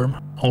liquid form?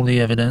 All the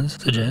evidence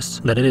suggests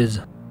that it is.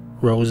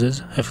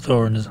 Roses have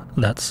thorns.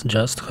 That's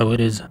just how it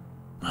is.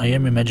 I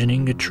am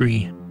imagining a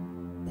tree.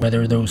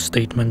 Whether those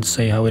statements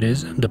say how it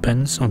is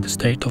depends on the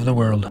state of the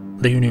world,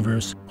 the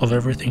universe, of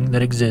everything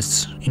that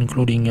exists,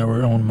 including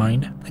our own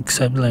mind,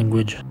 except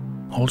language.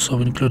 Also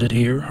included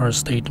here are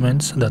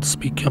statements that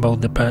speak about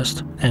the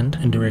past and,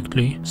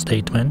 indirectly,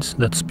 statements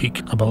that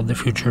speak about the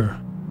future.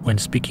 When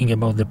speaking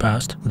about the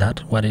past, that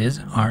what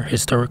is are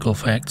historical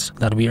facts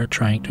that we are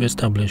trying to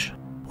establish.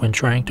 When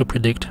trying to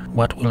predict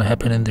what will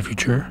happen in the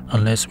future,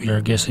 unless we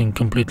are guessing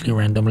completely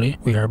randomly,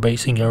 we are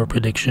basing our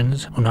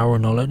predictions on our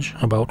knowledge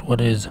about what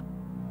is.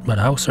 But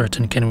how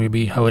certain can we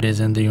be how it is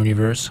in the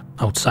universe,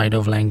 outside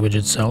of language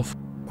itself?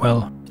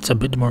 Well, it's a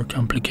bit more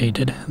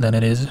complicated than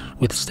it is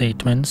with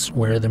statements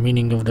where the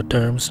meaning of the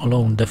terms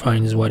alone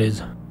defines what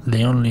is.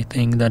 The only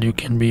thing that you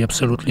can be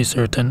absolutely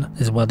certain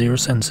is what your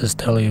senses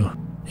tell you.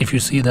 If you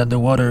see that the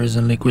water is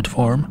in liquid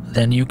form,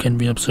 then you can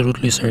be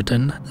absolutely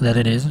certain that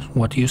it is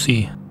what you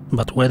see.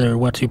 But whether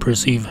what you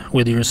perceive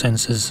with your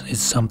senses is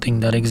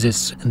something that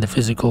exists in the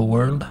physical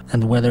world,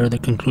 and whether the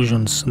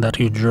conclusions that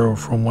you draw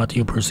from what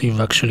you perceive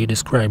actually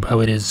describe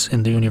how it is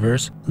in the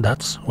universe,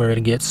 that's where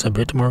it gets a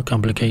bit more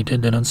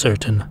complicated and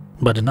uncertain.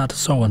 But not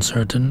so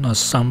uncertain as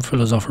some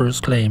philosophers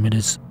claim it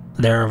is.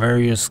 There are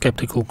various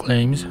skeptical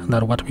claims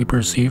that what we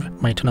perceive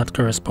might not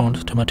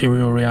correspond to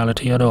material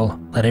reality at all,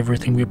 that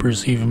everything we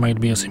perceive might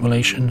be a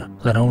simulation,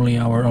 that only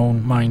our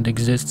own mind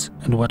exists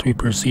and what we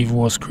perceive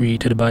was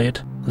created by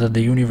it, that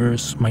the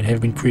universe might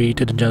have been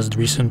created just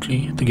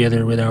recently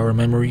together with our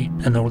memory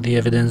and all the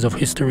evidence of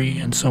history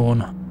and so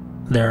on.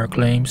 There are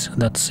claims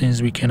that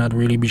since we cannot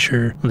really be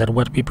sure that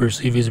what we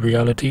perceive is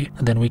reality,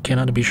 then we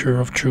cannot be sure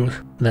of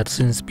truth. That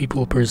since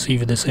people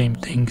perceive the same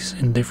things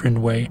in different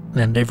way,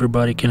 then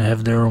everybody can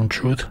have their own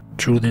truth.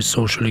 Truth is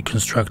socially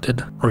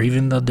constructed, or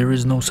even that there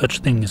is no such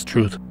thing as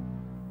truth.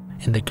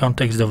 In the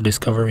context of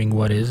discovering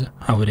what is,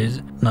 how it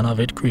is, none of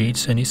it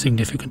creates any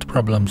significant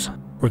problems.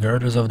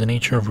 Regardless of the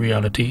nature of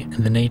reality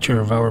and the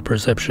nature of our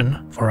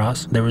perception, for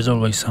us there is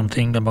always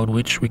something about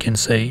which we can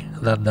say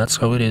that that's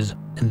how it is.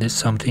 And this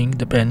something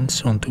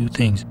depends on two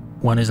things.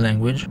 One is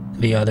language,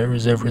 the other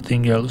is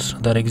everything else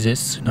that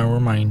exists in our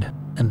mind.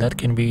 And that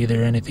can be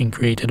either anything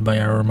created by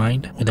our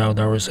mind without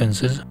our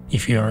senses.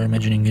 If you are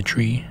imagining a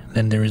tree,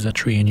 then there is a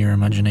tree in your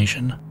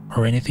imagination,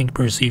 or anything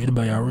perceived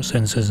by our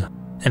senses.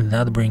 And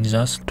that brings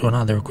us to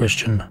another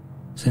question.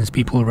 Since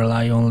people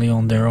rely only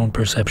on their own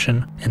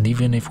perception, and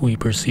even if we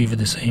perceive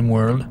the same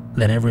world,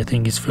 then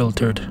everything is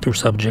filtered through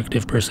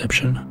subjective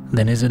perception,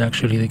 then is it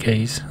actually the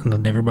case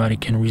that everybody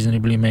can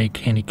reasonably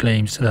make any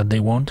claims that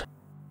they want?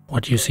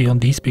 What you see on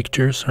these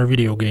pictures are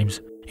video games.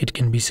 It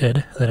can be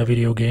said that a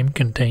video game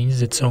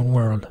contains its own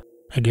world.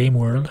 A game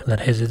world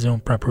that has its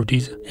own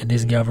properties and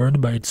is governed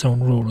by its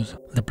own rules.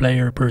 The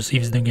player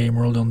perceives the game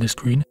world on the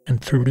screen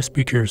and through the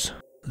speakers.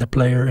 The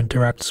player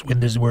interacts with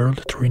this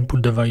world through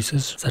input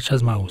devices such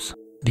as mouse.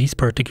 These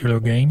particular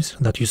games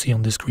that you see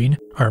on the screen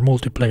are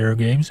multiplayer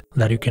games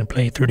that you can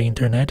play through the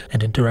internet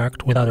and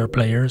interact with other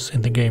players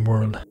in the game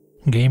world.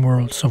 Game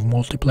worlds of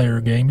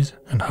multiplayer games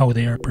and how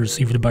they are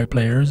perceived by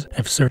players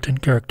have certain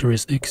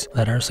characteristics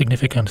that are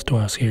significant to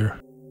us here.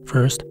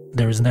 First,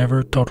 there is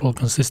never total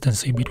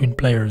consistency between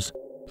players.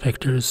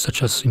 Factors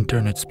such as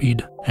internet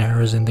speed,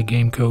 errors in the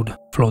game code,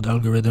 flawed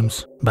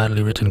algorithms,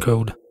 badly written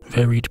code,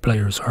 varied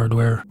players'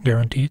 hardware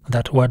guarantee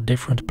that what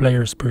different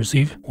players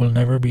perceive will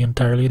never be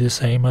entirely the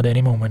same at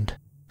any moment.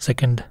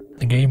 Second,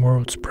 the game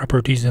world's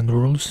properties and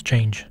rules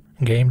change.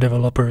 Game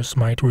developers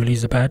might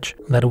release a patch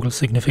that will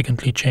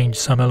significantly change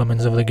some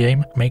elements of the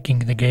game, making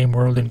the game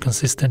world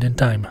inconsistent in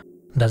time.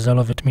 Does all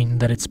of it mean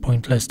that it's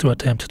pointless to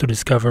attempt to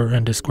discover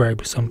and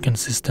describe some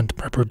consistent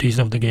properties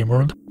of the game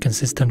world,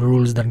 consistent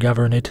rules that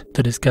govern it,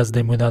 to discuss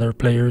them with other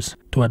players,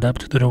 to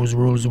adapt to those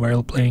rules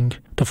while playing,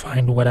 to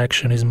find what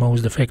action is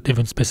most effective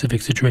in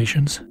specific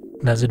situations?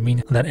 Does it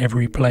mean that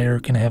every player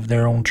can have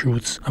their own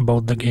truths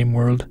about the game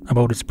world,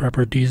 about its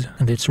properties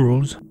and its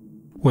rules?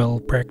 Well,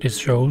 practice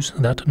shows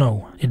that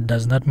no, it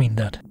does not mean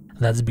that.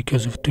 That's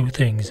because of two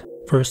things.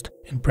 First,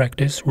 in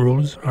practice,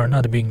 rules are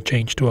not being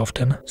changed too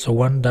often, so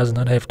one does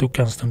not have to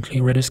constantly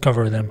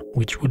rediscover them,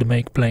 which would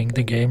make playing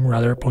the game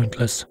rather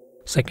pointless.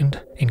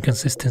 Second,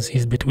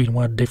 inconsistencies between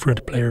what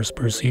different players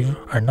perceive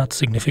are not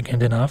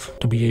significant enough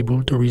to be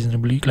able to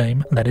reasonably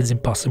claim that it's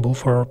impossible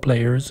for our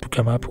players to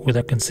come up with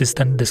a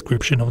consistent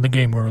description of the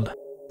game world.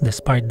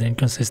 Despite the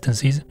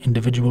inconsistencies,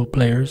 individual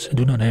players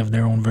do not have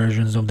their own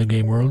versions of the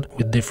game world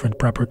with different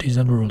properties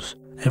and rules.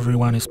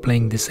 Everyone is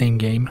playing the same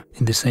game,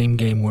 in the same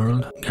game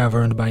world,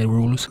 governed by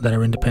rules that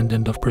are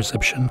independent of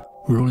perception,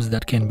 rules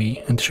that can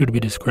be and should be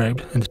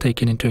described and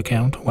taken into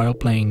account while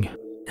playing.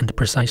 And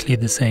precisely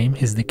the same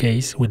is the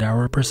case with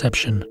our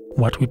perception.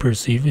 What we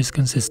perceive is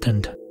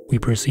consistent. We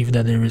perceive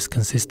that there is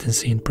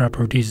consistency in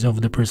properties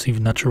of the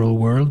perceived natural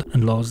world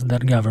and laws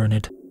that govern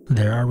it.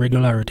 There are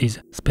regularities,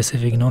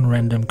 specific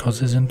non-random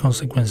causes and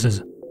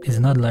consequences. It's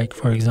not like,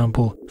 for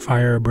example,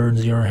 fire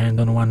burns your hand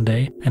on one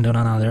day and on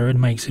another it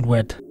makes it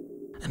wet.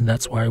 And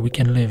that's why we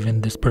can live in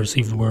this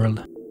perceived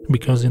world.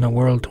 Because in a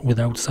world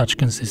without such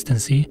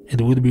consistency, it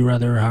would be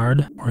rather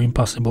hard or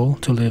impossible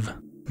to live.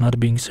 Not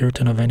being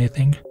certain of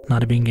anything,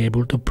 not being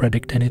able to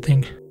predict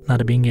anything,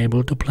 not being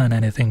able to plan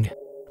anything.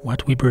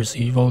 What we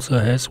perceive also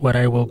has what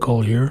I will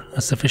call here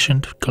a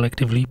sufficient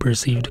collectively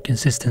perceived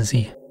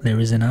consistency. There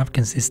is enough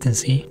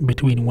consistency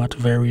between what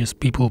various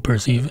people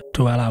perceive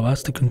to allow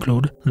us to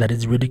conclude that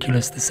it's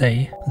ridiculous to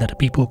say that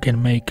people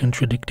can make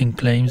contradicting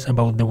claims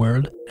about the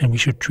world and we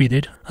should treat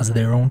it as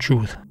their own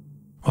truth.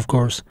 Of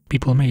course,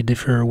 people may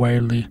differ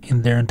wildly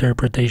in their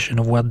interpretation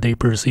of what they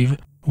perceive,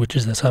 which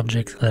is the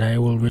subject that I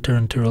will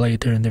return to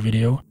later in the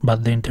video,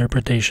 but the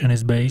interpretation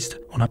is based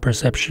on a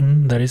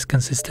perception that is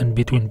consistent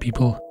between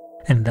people,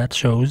 and that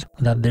shows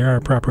that there are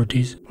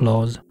properties,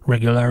 laws,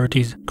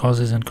 regularities,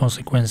 causes and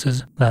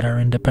consequences that are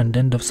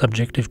independent of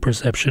subjective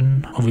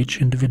perception of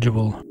each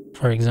individual.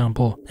 For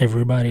example,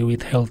 everybody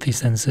with healthy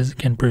senses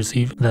can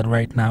perceive that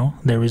right now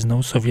there is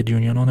no Soviet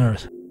Union on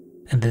Earth,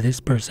 and that this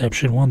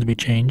perception won't be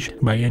changed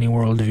by any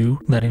worldview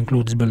that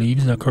includes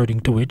beliefs according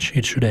to which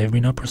it should have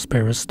been a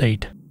prosperous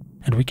state.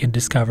 And we can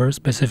discover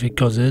specific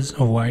causes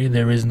of why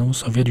there is no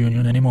Soviet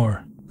Union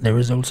anymore. There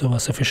is also a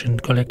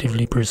sufficient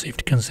collectively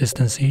perceived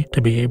consistency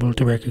to be able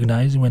to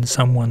recognize when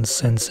someone's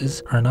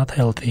senses are not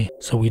healthy,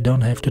 so we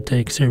don't have to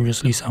take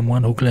seriously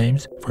someone who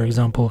claims, for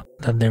example,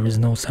 that there is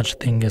no such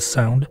thing as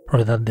sound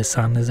or that the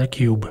sun is a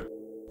cube.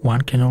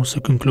 One can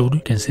also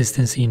conclude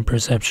consistency in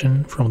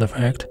perception from the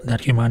fact that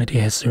humanity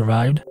has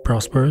survived,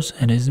 prospers,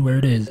 and is where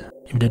it is.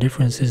 If the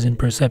differences in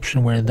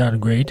perception were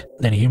that great,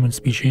 then human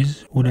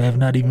species would have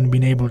not even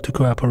been able to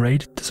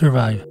cooperate to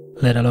survive,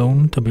 let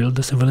alone to build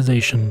a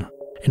civilization.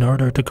 In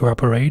order to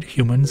cooperate,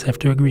 humans have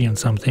to agree on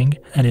something,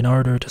 and in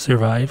order to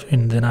survive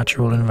in the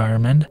natural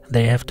environment,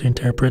 they have to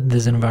interpret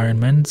this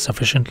environment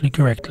sufficiently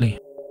correctly.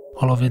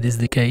 All of it is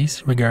the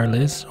case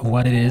regardless of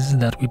what it is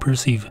that we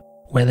perceive.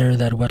 Whether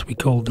that what we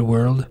call the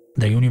world,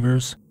 the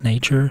universe,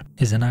 nature,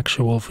 is an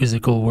actual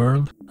physical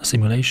world, a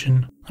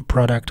simulation, a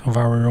product of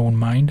our own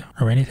mind,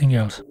 or anything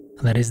else.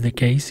 That is the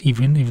case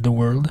even if the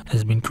world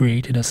has been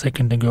created a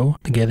second ago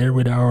together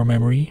with our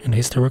memory and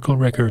historical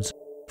records.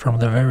 From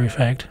the very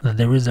fact that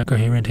there is a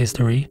coherent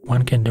history,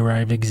 one can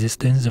derive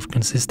existence of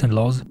consistent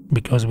laws,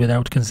 because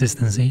without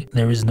consistency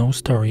there is no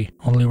story,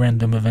 only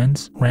random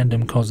events,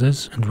 random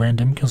causes, and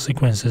random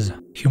consequences.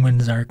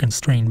 Humans are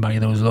constrained by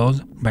those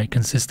laws, by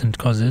consistent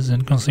causes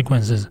and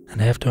consequences, and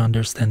have to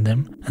understand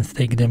them and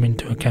take them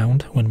into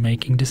account when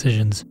making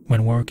decisions,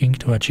 when working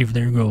to achieve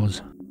their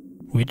goals.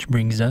 Which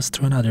brings us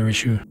to another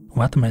issue.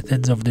 What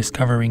methods of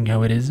discovering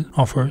how it is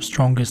offer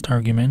strongest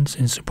arguments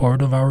in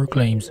support of our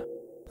claims?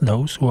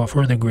 Those who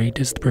offer the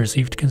greatest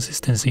perceived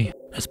consistency,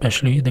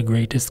 especially the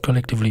greatest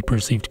collectively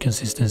perceived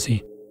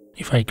consistency.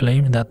 If I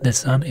claim that the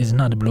sun is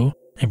not blue,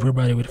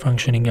 everybody with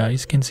functioning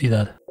eyes can see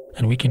that,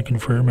 and we can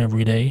confirm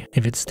every day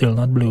if it's still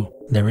not blue.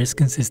 There is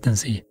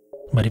consistency.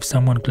 But if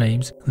someone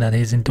claims that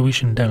his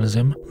intuition tells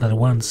him that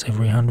once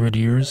every 100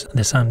 years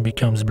the sun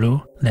becomes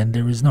blue, then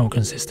there is no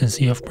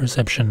consistency of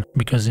perception,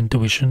 because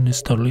intuition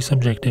is totally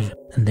subjective,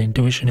 and the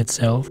intuition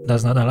itself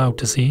does not allow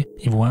to see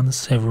if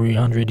once every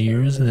 100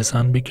 years the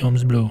sun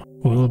becomes blue.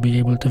 We will be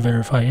able to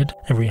verify it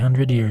every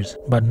 100 years,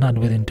 but not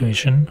with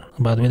intuition,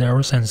 but with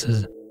our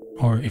senses.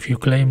 Or if you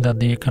claim that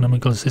the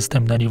economical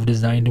system that you've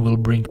designed will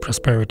bring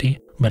prosperity,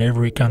 but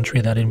every country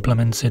that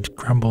implements it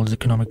crumbles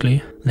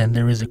economically, then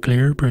there is a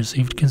clear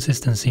perceived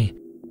consistency.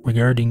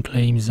 Regarding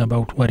claims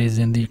about what is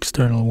in the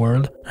external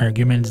world,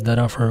 arguments that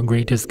offer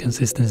greatest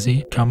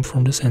consistency come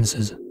from the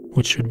senses,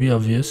 which should be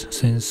obvious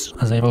since,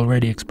 as I've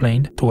already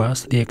explained, to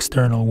us the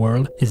external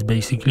world is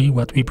basically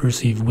what we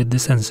perceive with the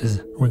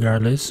senses,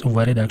 regardless of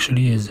what it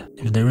actually is.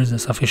 If there is a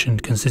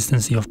sufficient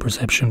consistency of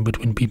perception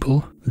between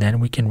people,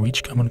 then we can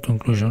reach common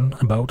conclusion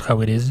about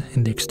how it is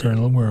in the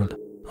external world.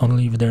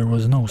 Only if there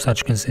was no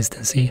such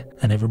consistency,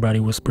 and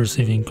everybody was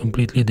perceiving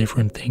completely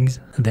different things,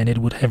 then it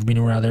would have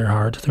been rather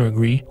hard to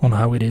agree on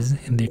how it is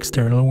in the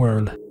external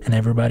world, and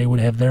everybody would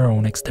have their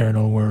own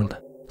external world.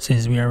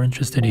 Since we are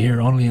interested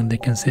here only in the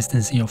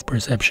consistency of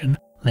perception,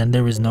 then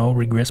there is no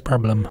regress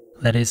problem.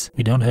 That is,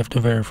 we don't have to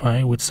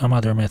verify with some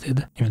other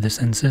method if the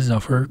senses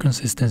offer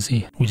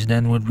consistency, which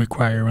then would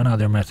require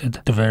another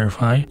method to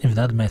verify if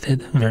that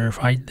method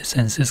verified the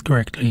senses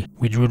correctly,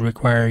 which would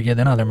require yet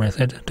another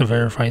method to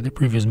verify the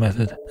previous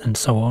method, and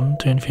so on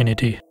to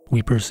infinity.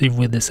 We perceive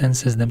with the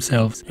senses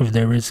themselves if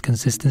there is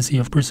consistency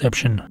of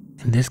perception.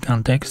 In this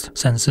context,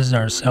 senses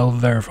are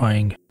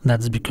self-verifying.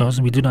 That's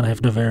because we do not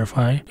have to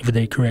verify if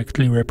they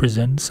correctly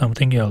represent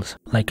something else,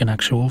 like an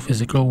actual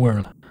physical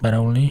world, but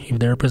only if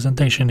their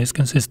representation is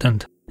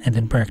consistent. And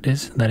in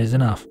practice, that is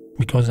enough,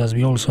 because as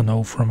we also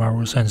know from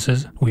our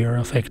senses, we are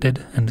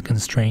affected and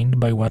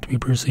constrained by what we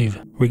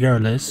perceive,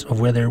 regardless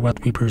of whether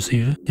what we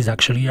perceive is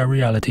actually a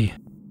reality.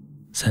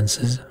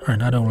 Senses are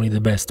not only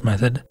the best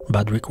method,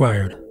 but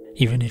required.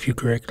 Even if you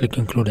correctly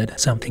concluded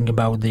something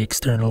about the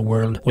external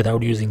world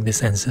without using the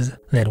senses,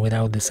 then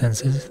without the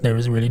senses there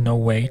is really no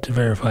way to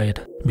verify it,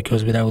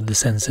 because without the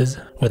senses,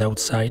 without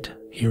sight,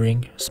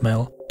 hearing,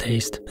 smell,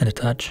 taste, and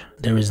touch,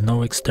 there is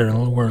no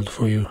external world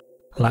for you.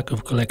 Lack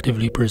of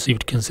collectively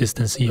perceived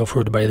consistency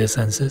offered by the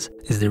senses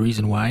is the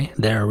reason why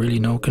there are really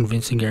no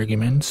convincing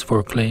arguments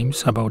for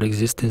claims about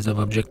existence of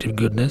objective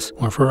goodness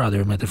or for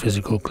other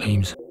metaphysical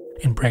claims.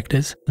 In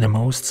practice, the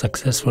most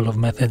successful of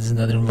methods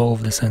that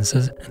involve the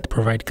senses and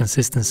provide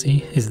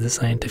consistency is the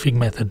scientific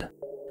method.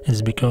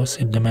 is because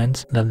it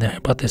demands that the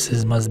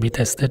hypothesis must be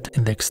tested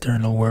in the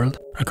external world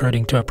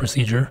according to a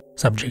procedure,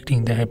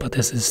 subjecting the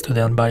hypothesis to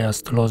the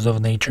unbiased laws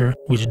of nature,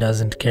 which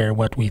doesn't care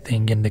what we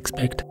think and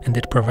expect, and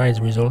it provides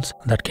results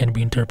that can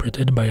be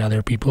interpreted by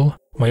other people,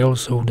 while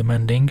also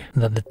demanding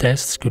that the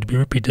tests could be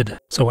repeated,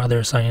 so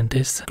other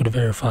scientists could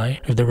verify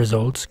if the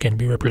results can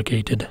be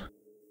replicated.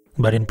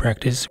 But in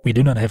practice, we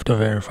do not have to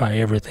verify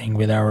everything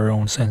with our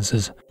own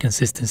senses.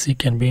 Consistency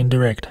can be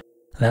indirect.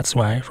 That's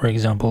why, for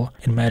example,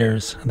 in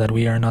matters that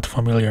we are not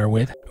familiar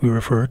with, we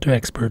refer to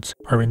experts,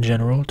 or in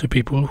general to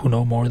people who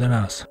know more than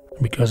us,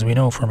 because we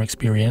know from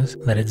experience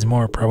that it's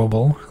more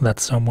probable that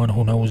someone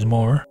who knows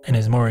more and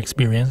is more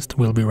experienced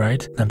will be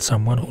right than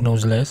someone who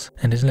knows less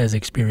and is less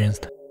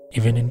experienced.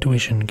 Even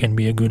intuition can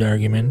be a good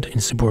argument in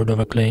support of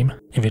a claim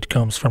if it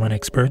comes from an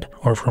expert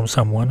or from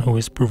someone who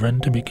is proven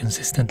to be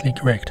consistently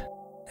correct.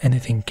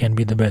 Anything can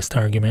be the best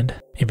argument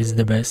if it's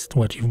the best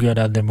what you've got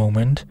at the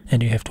moment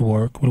and you have to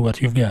work with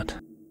what you've got.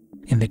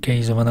 In the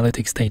case of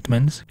analytic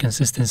statements,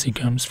 consistency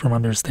comes from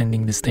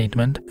understanding the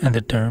statement and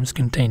the terms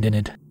contained in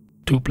it.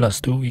 2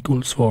 +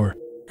 2 = 4.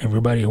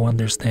 Everybody who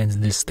understands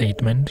this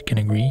statement can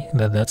agree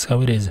that that's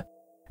how it is.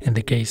 In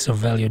the case of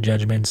value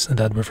judgments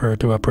that refer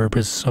to a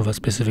purpose of a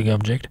specific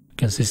object,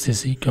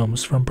 consistency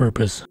comes from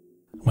purpose.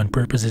 When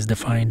purpose is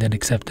defined and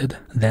accepted,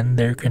 then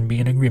there can be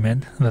an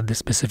agreement that the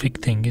specific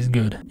thing is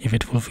good if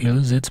it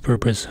fulfills its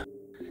purpose.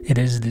 It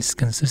is this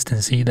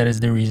consistency that is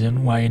the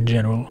reason why in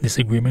general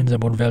disagreements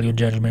about value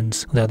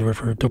judgments that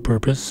refer to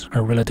purpose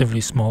are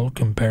relatively small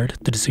compared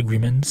to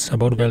disagreements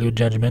about value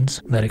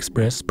judgments that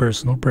express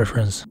personal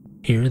preference.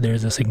 Here there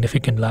is a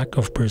significant lack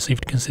of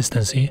perceived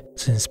consistency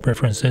since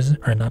preferences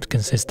are not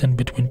consistent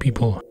between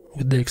people,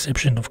 with the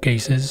exception of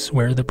cases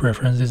where the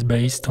preference is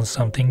based on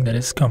something that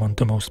is common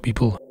to most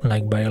people,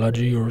 like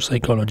biology or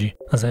psychology,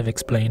 as I've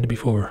explained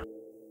before.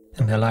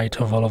 In the light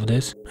of all of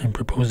this, I'm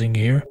proposing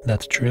here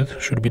that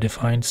truth should be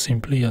defined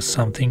simply as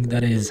something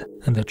that is,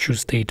 and a true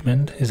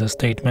statement is a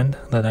statement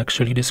that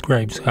actually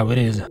describes how it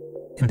is.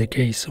 In the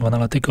case of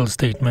analytical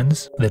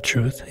statements, the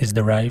truth is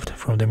derived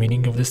from the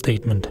meaning of the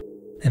statement.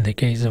 In the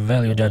case of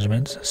value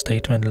judgments,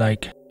 statement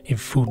like, if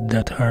food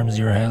that harms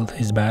your health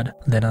is bad,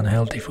 then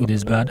unhealthy food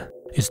is bad,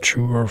 is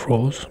true or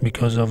false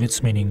because of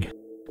its meaning.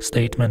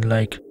 Statement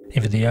like,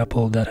 if the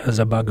apple that has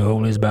a bug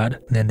hole is bad,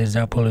 then this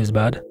apple is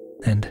bad,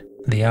 and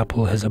the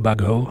apple has a bug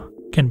hole,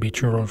 can be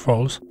true or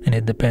false, and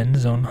it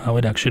depends on how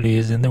it actually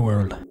is in the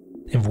world.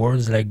 If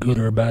words like good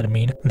or bad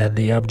mean that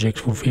the object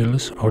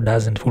fulfills or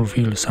doesn't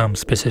fulfill some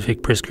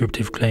specific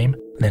prescriptive claim,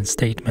 then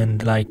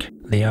statement like,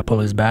 the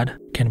apple is bad,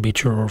 can be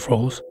true or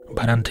false,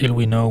 but until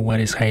we know what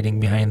is hiding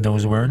behind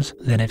those words,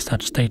 then if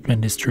such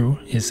statement is true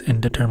is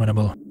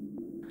indeterminable.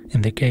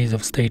 In the case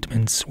of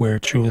statements where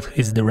truth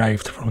is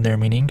derived from their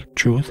meaning,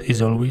 truth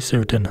is always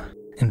certain.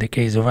 In the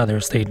case of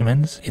other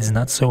statements, it's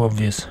not so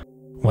obvious.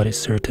 What is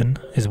certain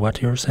is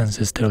what your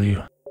senses tell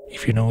you.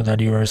 If you know that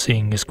you are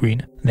seeing a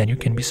screen, then you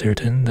can be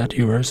certain that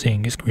you are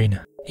seeing a screen.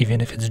 Even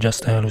if it's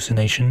just a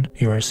hallucination,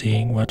 you are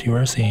seeing what you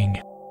are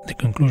seeing. The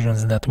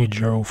conclusions that we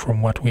draw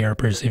from what we are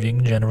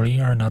perceiving generally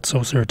are not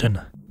so certain.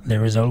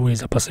 There is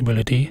always a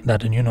possibility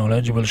that new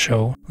knowledge will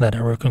show that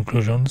our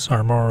conclusions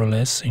are more or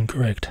less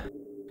incorrect.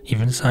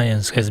 Even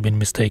science has been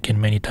mistaken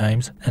many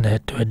times and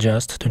had to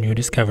adjust to new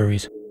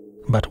discoveries.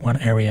 But one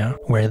area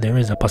where there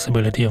is a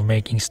possibility of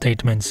making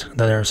statements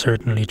that are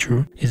certainly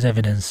true is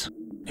evidence.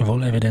 If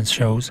all evidence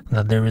shows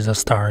that there is a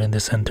star in the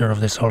center of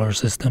the solar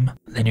system,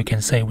 then you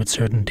can say with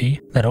certainty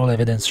that all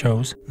evidence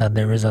shows that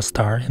there is a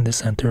star in the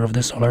center of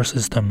the solar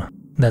system.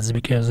 That's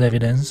because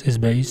evidence is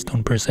based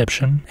on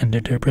perception and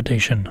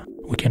interpretation.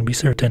 We can be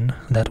certain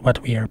that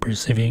what we are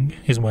perceiving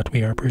is what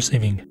we are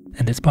perceiving,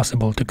 and it's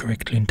possible to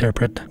correctly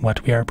interpret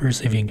what we are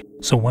perceiving,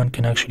 so one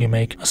can actually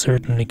make a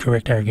certainly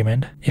correct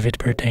argument if it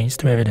pertains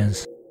to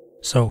evidence.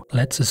 So,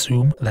 let's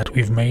assume that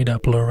we've made a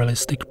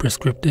pluralistic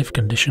prescriptive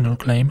conditional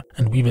claim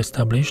and we've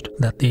established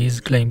that this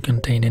claim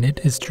contained in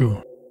it is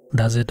true.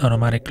 Does it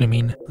automatically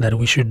mean that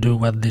we should do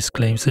what this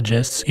claim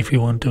suggests if we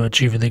want to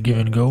achieve the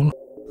given goal?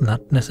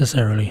 Not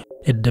necessarily.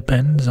 It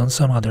depends on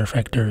some other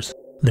factors.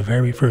 The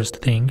very first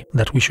thing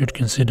that we should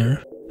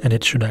consider, and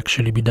it should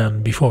actually be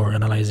done before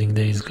analyzing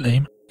this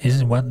claim,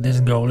 is what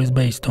this goal is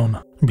based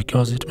on,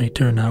 because it may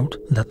turn out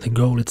that the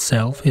goal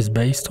itself is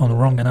based on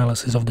wrong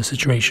analysis of the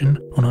situation,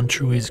 on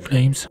untrue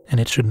claims, and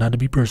it should not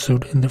be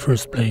pursued in the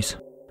first place.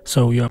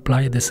 So you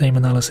apply the same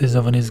analysis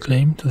of an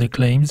claim to the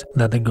claims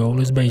that the goal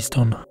is based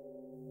on.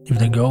 If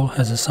the goal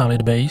has a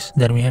solid base,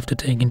 then we have to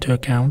take into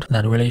account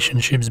that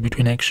relationships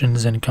between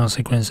actions and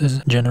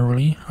consequences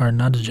generally are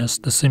not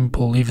just the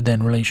simple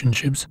if-then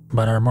relationships,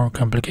 but are more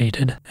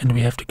complicated, and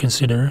we have to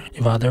consider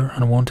if other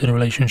unwanted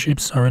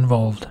relationships are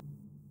involved.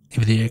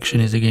 If the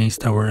action is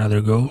against our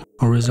other goal,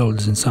 or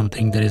results in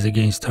something that is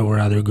against our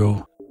other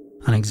goal.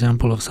 An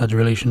example of such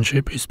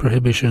relationship is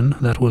prohibition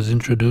that was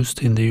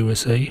introduced in the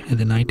USA in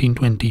the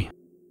 1920s.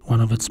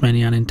 One of its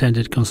many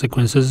unintended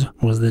consequences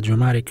was the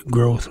dramatic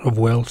growth of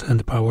wealth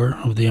and power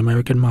of the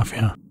American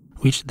mafia,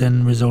 which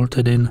then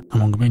resulted in,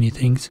 among many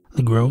things,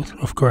 the growth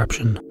of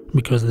corruption,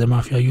 because the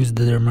mafia used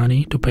their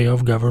money to pay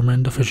off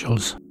government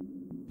officials.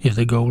 If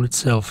the goal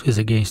itself is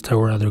against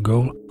our other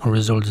goal, or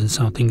results in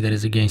something that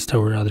is against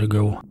our other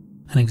goal.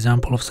 An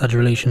example of such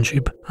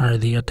relationship are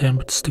the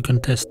attempts to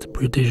contest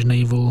British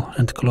naval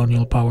and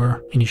colonial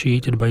power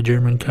initiated by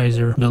German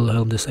Kaiser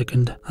Wilhelm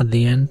II at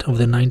the end of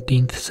the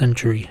 19th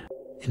century.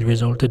 It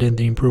resulted in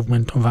the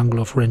improvement of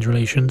Anglo-French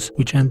relations,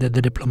 which ended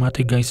the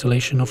diplomatic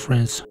isolation of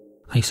France.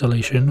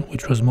 Isolation,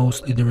 which was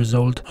mostly the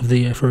result of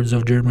the efforts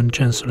of German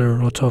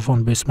Chancellor Otto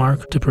von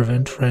Bismarck to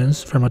prevent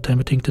France from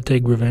attempting to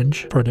take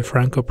revenge for the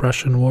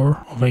Franco-Prussian War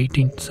of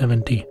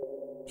 1870.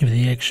 If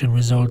the action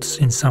results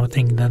in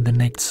something that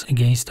connects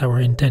against our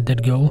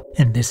intended goal,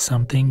 and this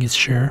something is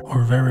sure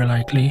or very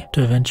likely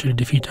to eventually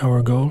defeat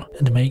our goal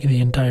and make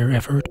the entire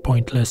effort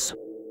pointless.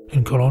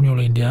 In colonial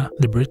India,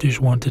 the British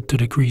wanted to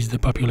decrease the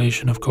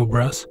population of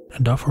cobras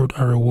and offered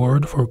a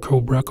reward for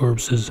cobra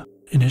corpses.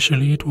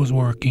 Initially it was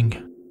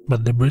working,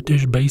 but the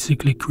British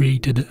basically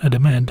created a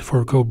demand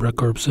for cobra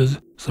corpses,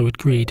 so it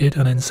created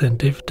an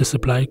incentive to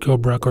supply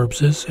cobra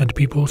corpses, and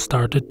people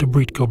started to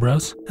breed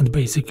cobras and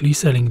basically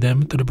selling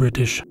them to the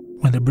British.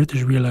 When the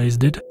British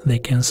realized it, they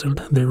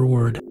cancelled their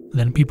reward.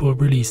 Then people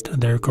released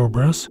their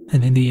cobras,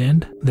 and in the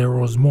end, there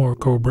was more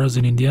cobras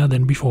in India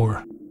than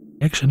before.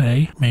 Action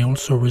A may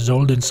also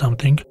result in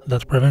something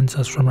that prevents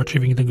us from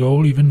achieving the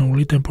goal, even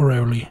only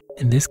temporarily.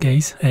 In this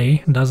case,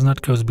 A does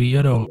not cause B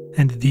at all,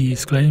 and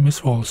D's claim is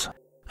false.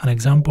 An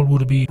example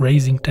would be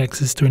raising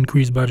taxes to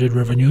increase budget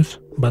revenues,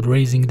 but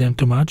raising them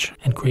too much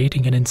and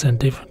creating an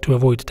incentive to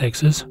avoid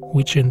taxes,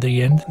 which in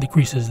the end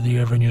decreases the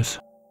revenues.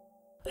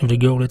 If the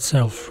goal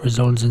itself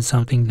results in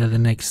something that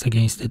connects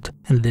against it,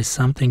 and this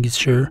something is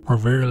sure or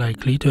very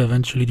likely to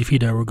eventually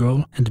defeat our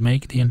goal and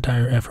make the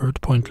entire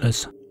effort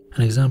pointless.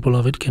 An example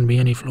of it can be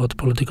any flawed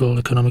political,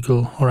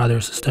 economical, or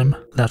other system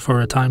that for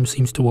a time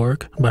seems to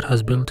work, but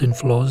has built-in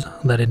flaws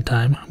that in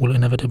time will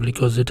inevitably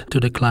cause it to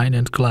decline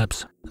and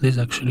collapse. This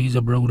actually is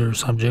a broader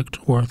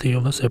subject worthy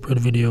of a separate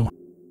video.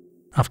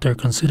 After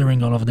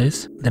considering all of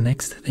this, the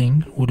next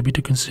thing would be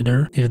to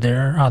consider if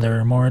there are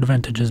other, more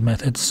advantageous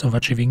methods of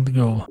achieving the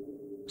goal.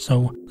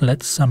 So,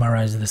 let's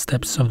summarize the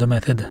steps of the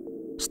method.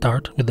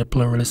 Start with the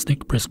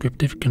pluralistic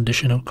prescriptive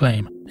conditional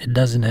claim. It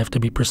doesn't have to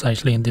be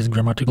precisely in this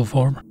grammatical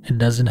form, it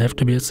doesn't have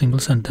to be a single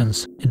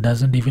sentence, it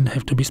doesn't even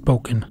have to be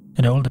spoken.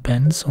 It all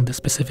depends on the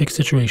specific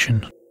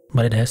situation,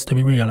 but it has to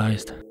be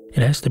realized.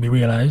 It has to be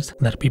realized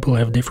that people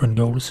have different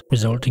goals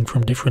resulting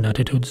from different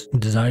attitudes,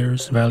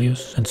 desires,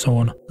 values, and so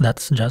on.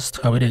 That's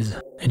just how it is,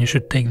 and you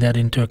should take that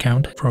into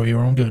account for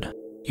your own good.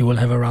 You will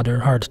have a rather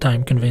hard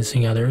time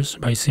convincing others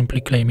by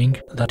simply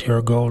claiming that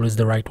your goal is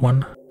the right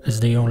one, is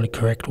the only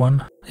correct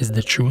one, is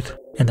the truth,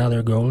 and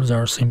other goals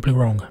are simply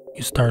wrong.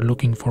 You start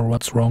looking for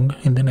what's wrong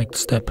in the next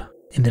step.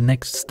 In the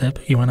next step,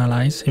 you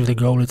analyze if the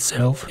goal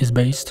itself is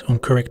based on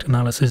correct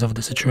analysis of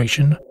the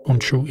situation, on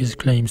true is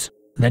claims.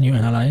 Then you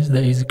analyze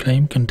the is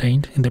claim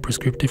contained in the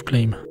prescriptive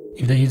claim.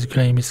 If the is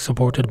claim is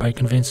supported by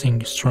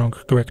convincing, strong,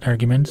 correct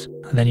arguments,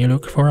 then you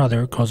look for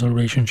other causal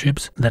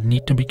relationships that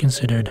need to be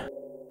considered.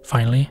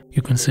 Finally,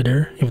 you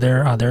consider if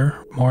there are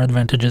other, more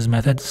advantageous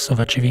methods of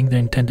achieving the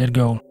intended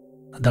goal.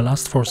 The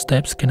last 4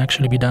 steps can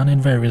actually be done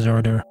in various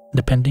order,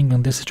 depending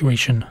on the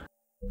situation.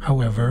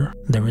 However,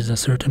 there is a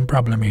certain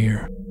problem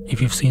here. If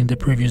you've seen the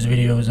previous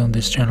videos on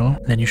this channel,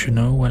 then you should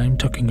know what I'm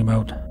talking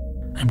about.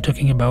 I'm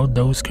talking about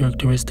those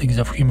characteristics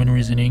of human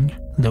reasoning,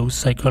 those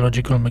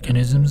psychological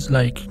mechanisms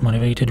like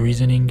motivated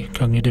reasoning,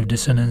 cognitive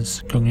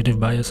dissonance, cognitive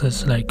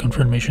biases like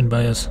confirmation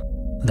bias.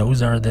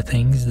 Those are the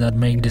things that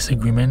make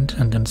disagreement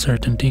and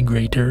uncertainty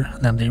greater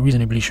than they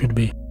reasonably should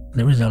be.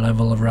 There is a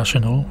level of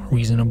rational,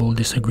 reasonable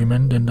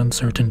disagreement and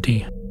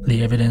uncertainty.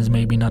 The evidence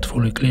may be not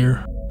fully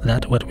clear,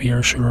 that what we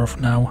are sure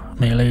of now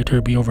may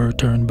later be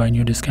overturned by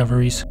new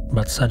discoveries,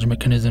 but such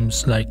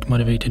mechanisms like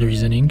motivated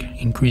reasoning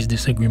increase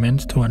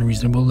disagreement to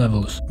unreasonable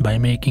levels by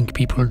making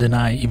people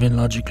deny even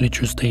logically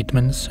true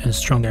statements and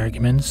strong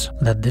arguments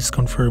that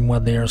disconfirm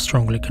what they are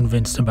strongly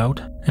convinced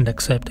about, and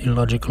accept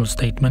illogical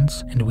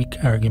statements and weak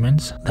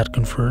arguments that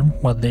confirm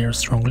what they are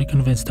strongly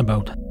convinced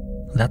about.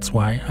 That's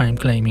why I'm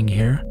claiming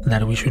here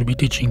that we should be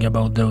teaching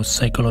about those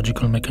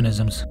psychological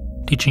mechanisms.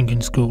 Teaching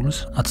in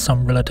schools, at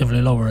some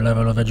relatively lower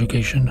level of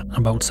education,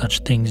 about such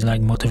things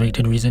like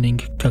motivated reasoning,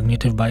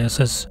 cognitive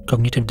biases,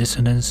 cognitive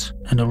dissonance,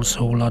 and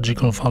also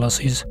logical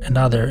fallacies and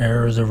other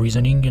errors of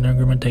reasoning and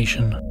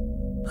argumentation.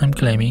 I'm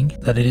claiming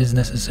that it is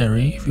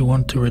necessary if you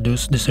want to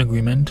reduce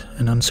disagreement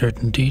and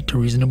uncertainty to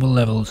reasonable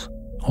levels.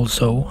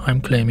 Also,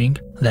 I'm claiming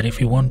that if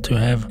you want to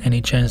have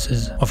any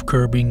chances of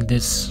curbing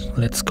this,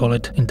 let's call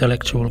it,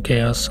 intellectual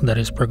chaos that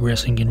is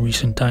progressing in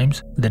recent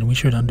times, then we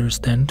should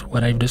understand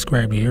what I've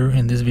described here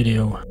in this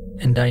video.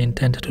 And I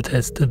intend to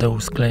test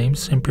those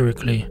claims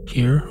empirically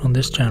here on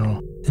this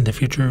channel, in the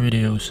future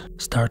videos,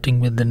 starting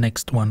with the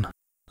next one.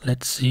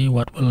 Let's see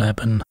what will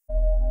happen.